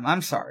they, them.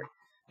 I'm sorry.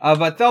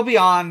 But they'll be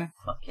on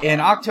in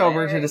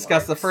October to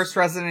discuss the first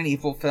Resident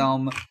Evil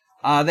film.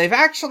 They've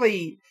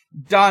actually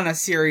done a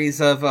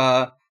series of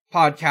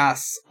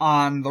podcasts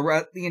on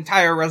the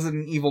entire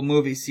Resident Evil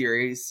movie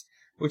series,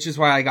 which is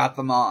why I got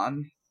them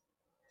on.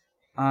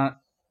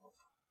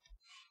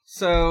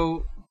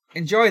 So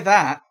enjoy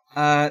that.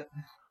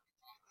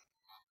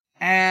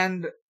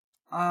 And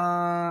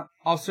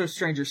also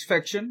Stranger's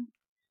Fiction.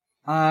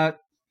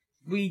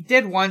 We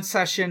did one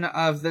session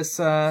of this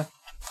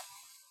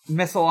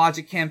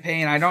Mythologic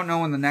campaign. I don't know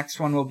when the next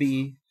one will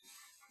be.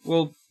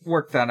 We'll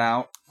work that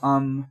out.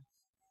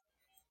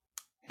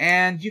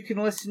 And you can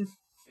listen.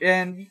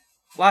 And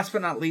last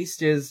but not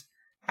least is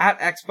at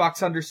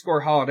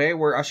Xbox_holiday,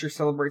 where Usher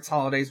celebrates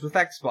holidays with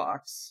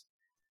Xbox.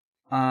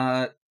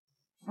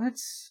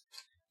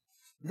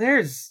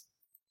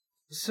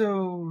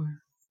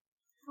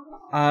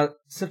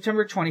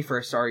 September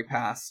 21st already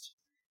passed.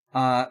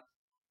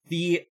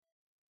 The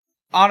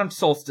autumn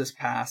solstice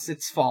passed.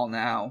 It's fall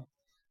now.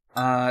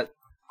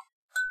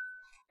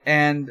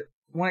 And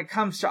when it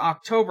comes to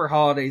October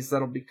holidays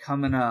that'll be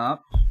coming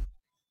up,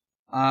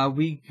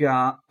 we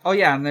got,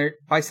 and their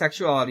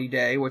Bisexuality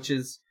Day, which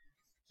is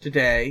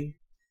today.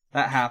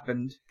 That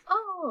happened.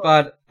 Oh.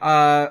 But,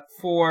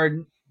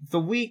 for the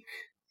week,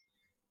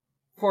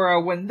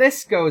 when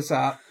this goes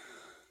up,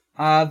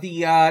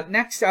 the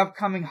next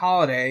upcoming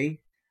holiday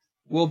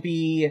will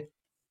be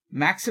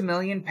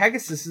Maximilian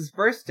Pegasus's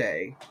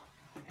birthday.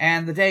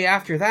 And the day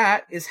after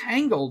that is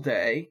Hangul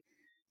Day,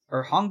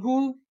 or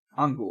Hangul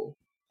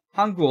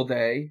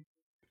Day,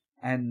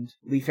 and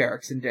Leif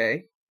Erikson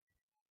Day.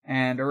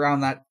 And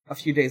around that, a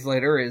few days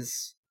later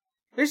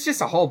there's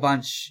just a whole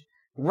bunch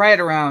right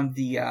around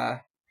the,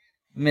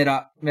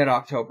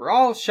 mid-October.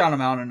 I'll shout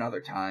them out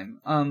another time.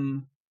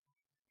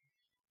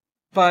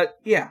 But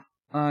yeah,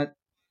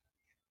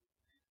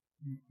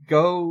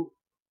 go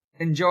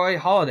enjoy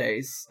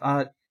holidays.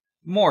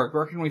 Morg,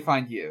 where can we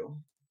find you?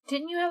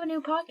 Didn't you have a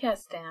new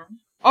podcast, Dan?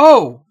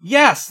 Oh,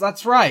 yes,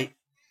 that's right.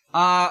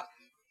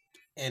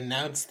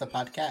 Announce the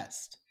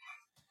podcast.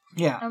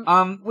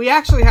 Yeah. We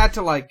actually had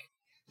to,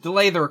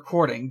 delay the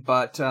recording,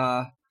 but,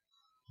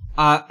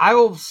 I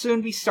will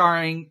soon be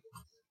starting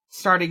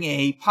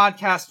a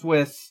podcast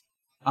with,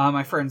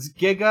 my friends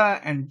Giga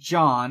and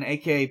John,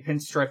 aka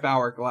Pinstripe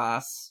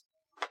Hourglass,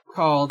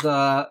 called,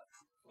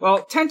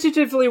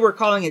 tentatively we're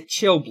calling it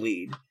Chill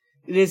Bleed.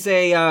 It is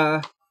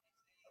a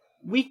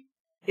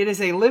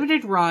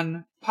limited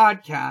run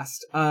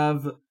podcast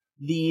of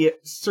the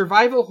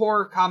survival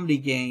horror comedy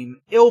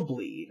game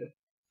Illbleed.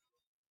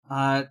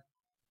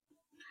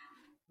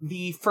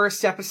 The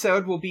first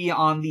episode will be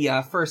on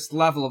the first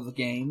level of the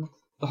game,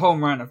 the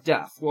Home Run of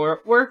Death.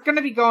 We're going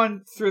to be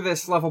going through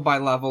this level by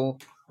level.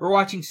 We're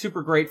watching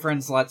Super Great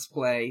Friends Let's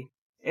Play.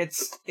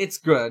 It's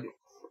good.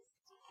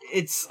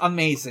 It's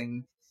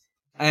amazing.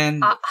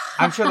 And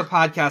I'm sure the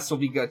podcast will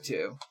be good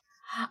too.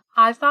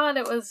 I thought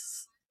it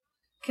was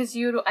because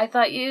I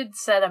thought you'd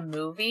said a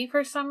movie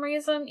for some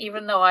reason,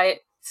 even though I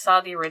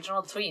saw the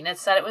original tweet and it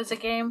said it was a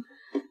game.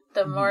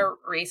 The more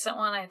recent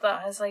one, I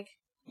thought, I was like,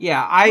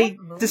 yeah, I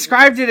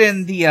described it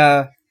in the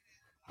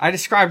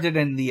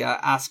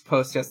Ask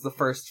post as the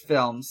first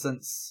film,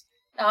 since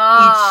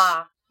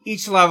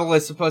each level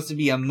is supposed to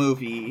be a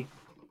movie,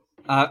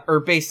 or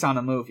based on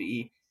a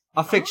movie,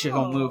 a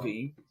fictional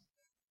movie.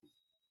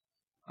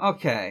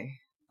 Okay,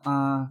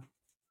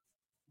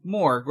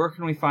 Morg, where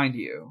can we find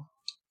you?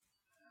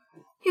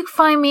 You can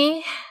find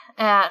me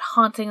at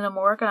Haunting the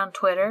Morgue on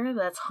Twitter.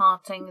 That's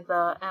Haunting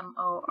the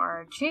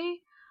MORG.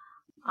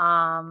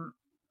 I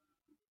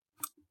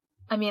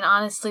mean,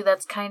 honestly,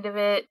 that's kind of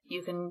it.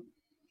 You can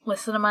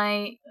listen to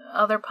my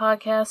other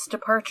podcast,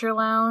 Departure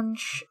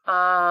Lounge,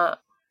 a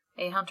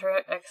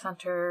Hunter x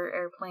Hunter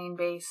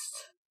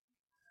airplane-based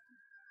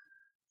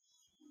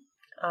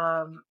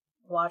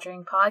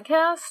watching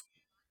podcast.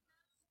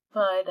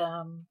 But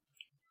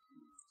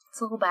it's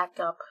a little backed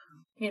up.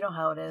 You know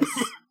how it is.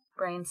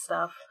 Brain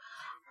stuff,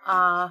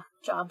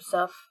 job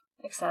stuff,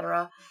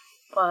 etc.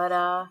 But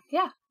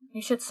yeah,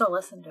 you should still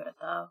listen to it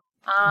though.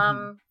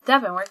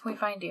 Devin, where can we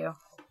find you?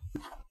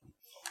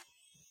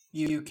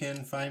 You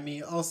can find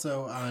me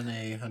also on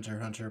a Hunter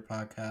x Hunter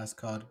podcast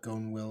called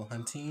Gone Will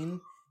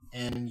Hunting,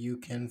 and you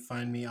can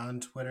find me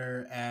on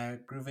Twitter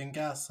at Grooving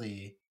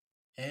Ghastly,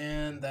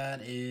 and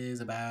that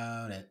is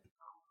about it.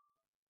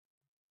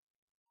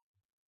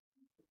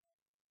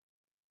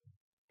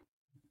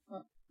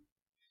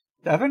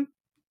 Devin?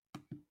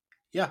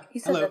 Yeah. He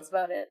said hello. that's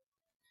about it.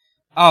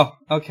 Oh,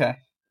 okay.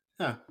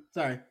 Oh,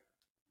 sorry.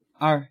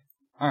 All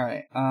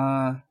right.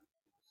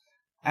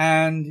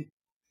 And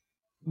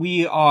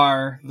we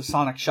are the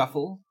Sonic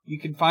Shuffle. You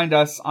can find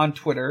us on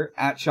Twitter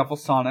at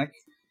ShuffleSonic.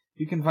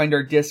 You can find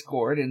our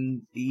Discord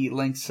and the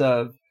linked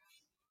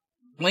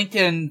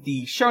in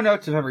the show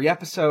notes of every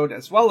episode,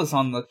 as well as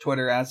on the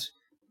Twitter, as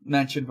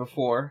mentioned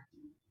before.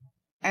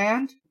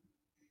 And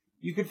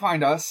you can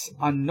find us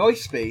on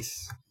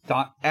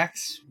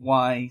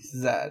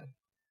Noisepace.xyz.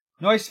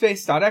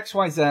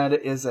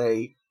 Noisepace.xyz is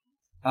a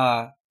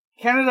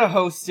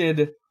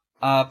Canada-hosted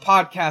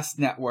podcast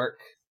network,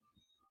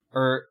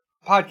 or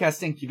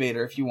podcast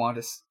incubator, if you want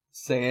to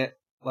say it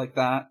like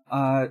that.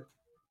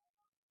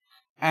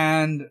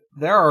 And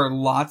there are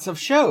lots of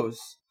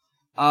shows.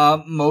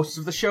 Most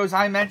of the shows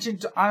I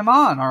mentioned I'm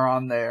on are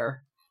on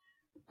there.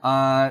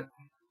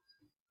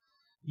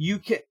 You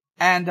can,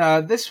 and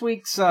this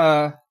week's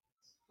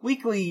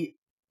weekly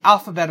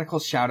alphabetical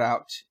shout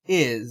out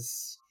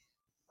is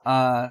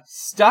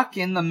Stuck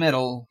in the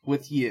Middle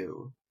with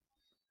You.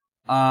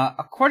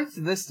 According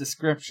to this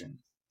description,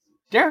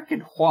 Derek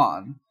and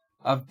Juan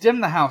of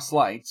Dim the House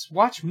Lights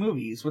watch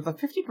movies with a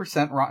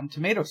 50% Rotten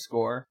Tomato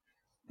score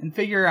and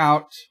figure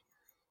out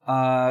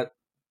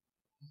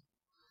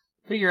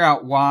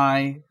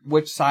why,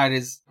 which side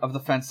of the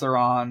fence they're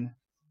on,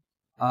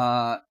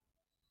 and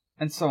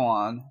so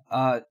on.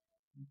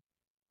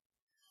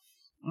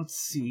 Let's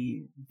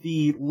see.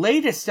 The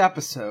latest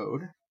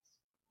episode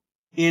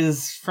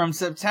is from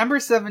September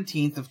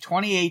 17th of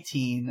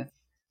 2018,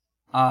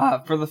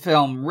 for the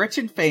film Rich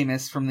and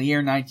Famous from the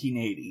year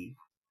 1980.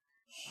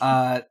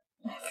 I've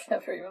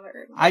never even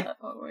heard of that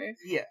movie.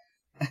 Yeah.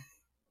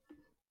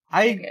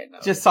 I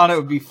just thought it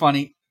would be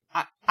funny.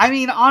 I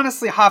mean,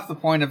 honestly, half the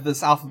point of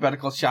this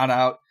alphabetical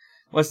shout-out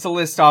was to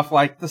list off,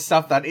 like, the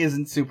stuff that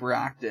isn't super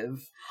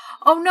active.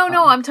 Oh,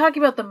 no, I'm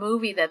talking about the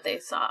movie that they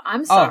saw.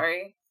 I'm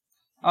sorry.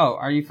 Oh,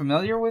 are you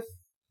familiar with...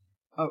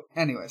 Oh,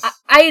 anyways.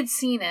 I had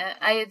seen it.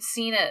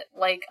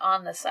 Like,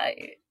 on the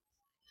site.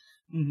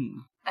 Mm-hmm.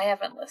 I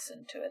haven't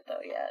listened to it,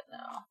 though, yet,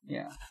 no.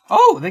 Yeah.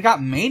 Oh, they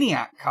got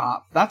Maniac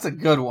Cop. That's a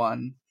good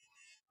one.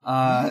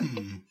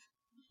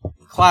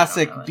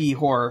 Classic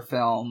B-horror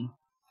film.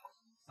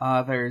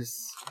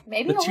 There's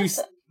maybe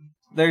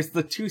there's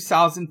the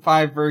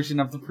 2005 version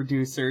of The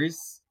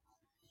Producers.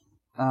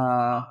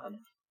 Let's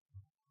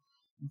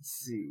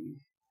see.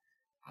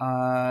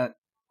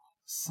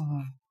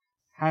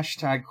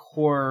 Hashtag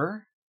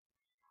horror.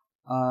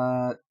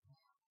 What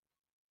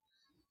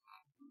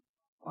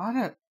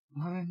a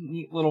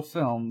neat little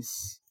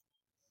films.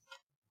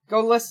 Go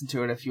listen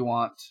to it if you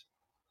want.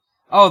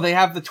 Oh, they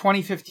have the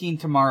 2015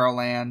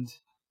 Tomorrowland.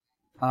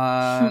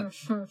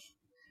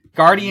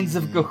 Guardians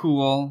of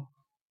Ga'Hoole.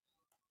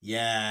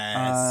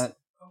 Yes.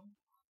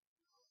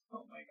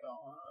 Oh my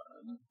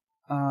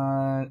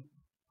god.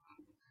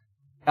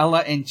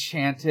 Ella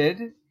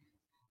Enchanted.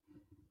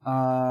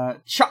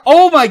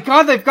 Oh my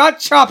god, they've got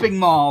Chopping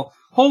Mall!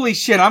 Holy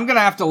shit, I'm gonna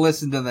have to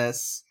listen to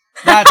this.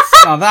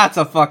 That's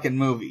a fucking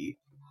movie.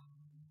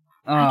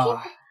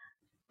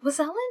 Was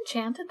Ella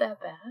Enchanted that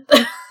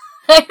bad?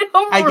 I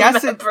don't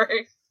remember.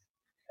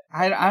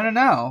 I don't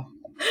know.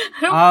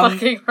 I don't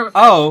fucking remember.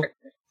 Oh,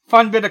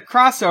 fun bit of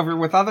crossover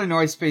with other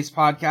Noise Space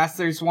podcasts.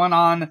 There's one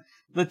on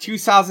the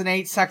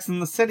 2008 Sex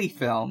and the City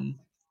film.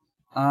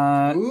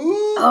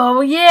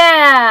 Oh,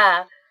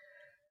 yeah!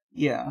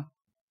 Yeah.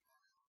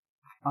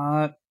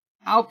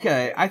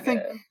 Okay, I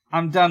think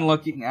I'm done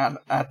looking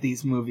at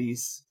these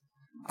movies.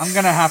 I'm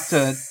gonna have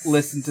to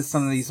listen to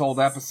some of these old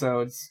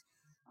episodes.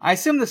 I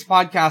assume this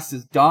podcast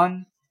is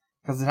done,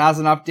 because it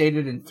hasn't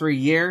updated in 3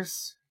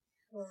 years.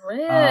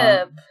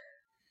 RIP.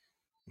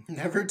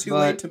 Never too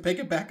late to pick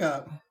it back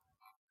up.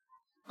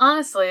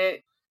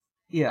 Honestly,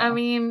 yeah. I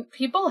mean,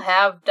 people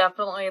have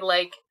definitely,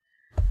 like,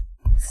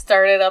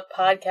 started up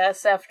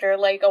podcasts after,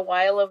 like, a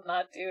while of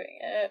not doing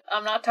it.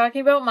 I'm not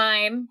talking about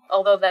mine,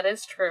 although that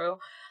is true.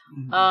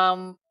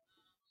 Mm-hmm.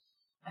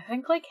 I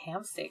think, like,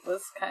 Hamsteak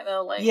was kind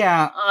of, like,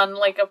 on,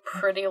 like, a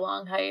pretty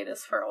long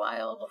hiatus for a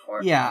while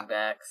before coming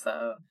back,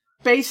 so...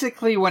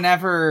 Basically,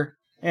 whenever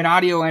an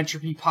Audio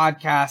Entropy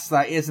podcast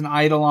that is an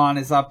Eidolon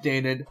is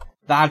updated,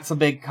 that's a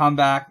big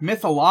comeback.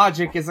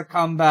 Mythologic is a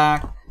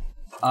comeback.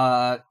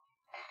 Let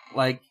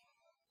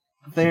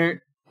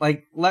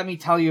me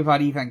tell you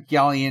about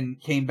Evangelion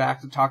came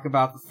back to talk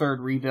about the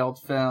third Rebuild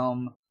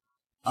film.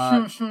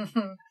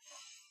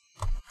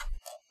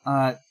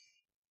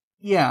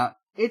 Yeah,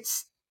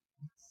 it's...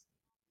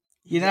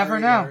 You never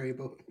know.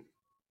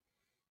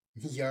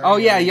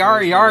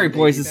 Yari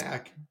Boys is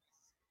back.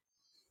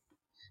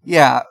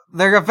 Yeah,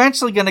 they're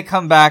eventually going to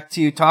come back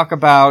to talk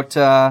about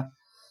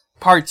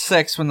part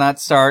 6 when that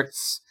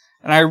starts.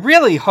 And I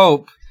really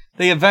hope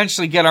they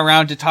eventually get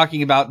around to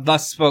talking about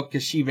Thus Spoke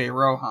Kashibe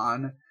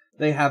Rohan.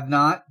 They have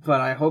not, but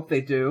I hope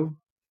they do.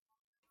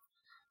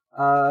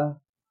 Yeah,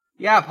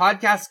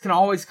 podcasts can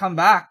always come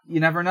back. You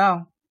never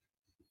know.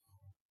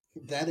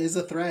 That is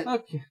a threat.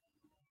 Okay.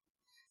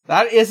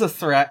 That is a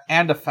threat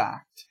and a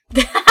fact.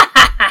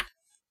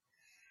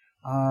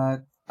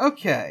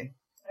 Okay.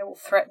 I will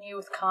threaten you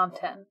with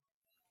content.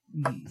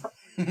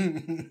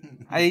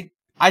 I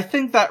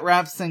think that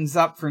wraps things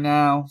up for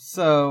now,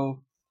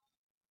 so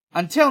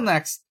until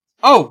next.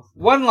 Oh,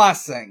 one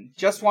last thing.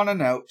 Just want to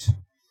note.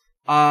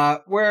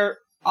 Where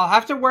I'll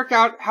have to work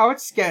out how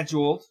it's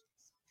scheduled,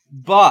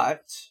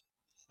 but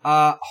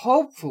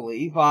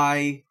hopefully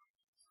by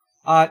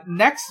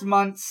next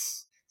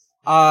month's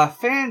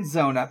Fan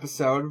Zone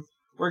episode,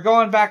 we're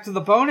going back to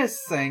the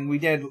bonus thing we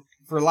did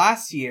for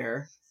last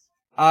year.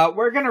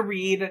 We're gonna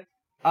read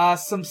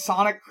some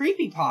Sonic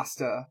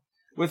creepypasta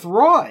with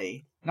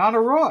Roy, Nana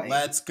Roy.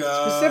 Let's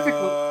go.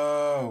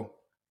 Specifically,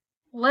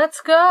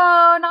 Let's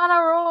go,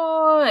 Nana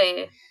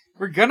Roy.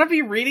 we're gonna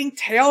be reading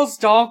Tails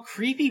Doll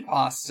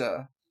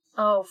creepypasta.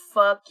 Oh,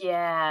 fuck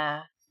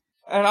yeah.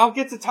 And I'll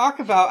get to talk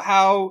about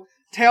how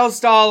Tails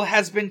Doll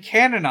has been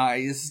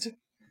canonized.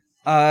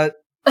 What?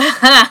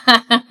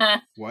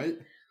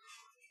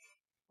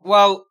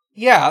 Well,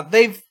 yeah,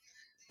 they've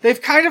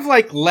kind of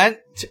like lent.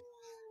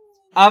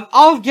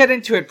 I'll get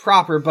into it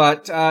proper,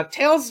 but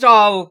Tails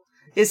Doll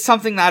is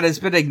something that has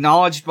been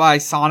acknowledged by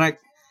Sonic.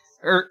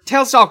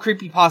 Tails Doll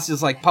creepypasta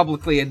is like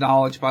publicly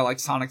acknowledged by like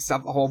Sonic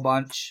stuff a whole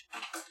bunch.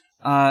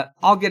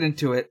 I'll get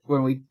into it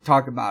when we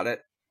talk about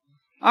it.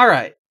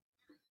 Alright.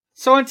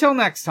 So until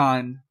next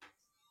time,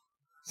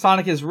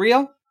 Sonic is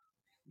real,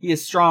 he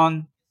is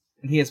strong,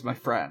 and he is my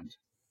friend.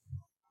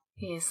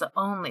 He is the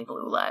only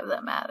blue live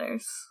that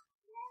matters.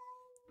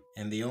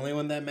 And the only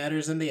one that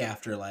matters in the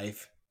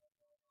afterlife.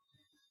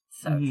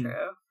 So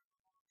true.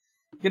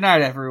 Good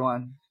night,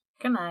 everyone.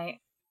 Good night.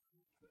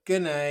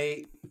 Good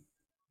night.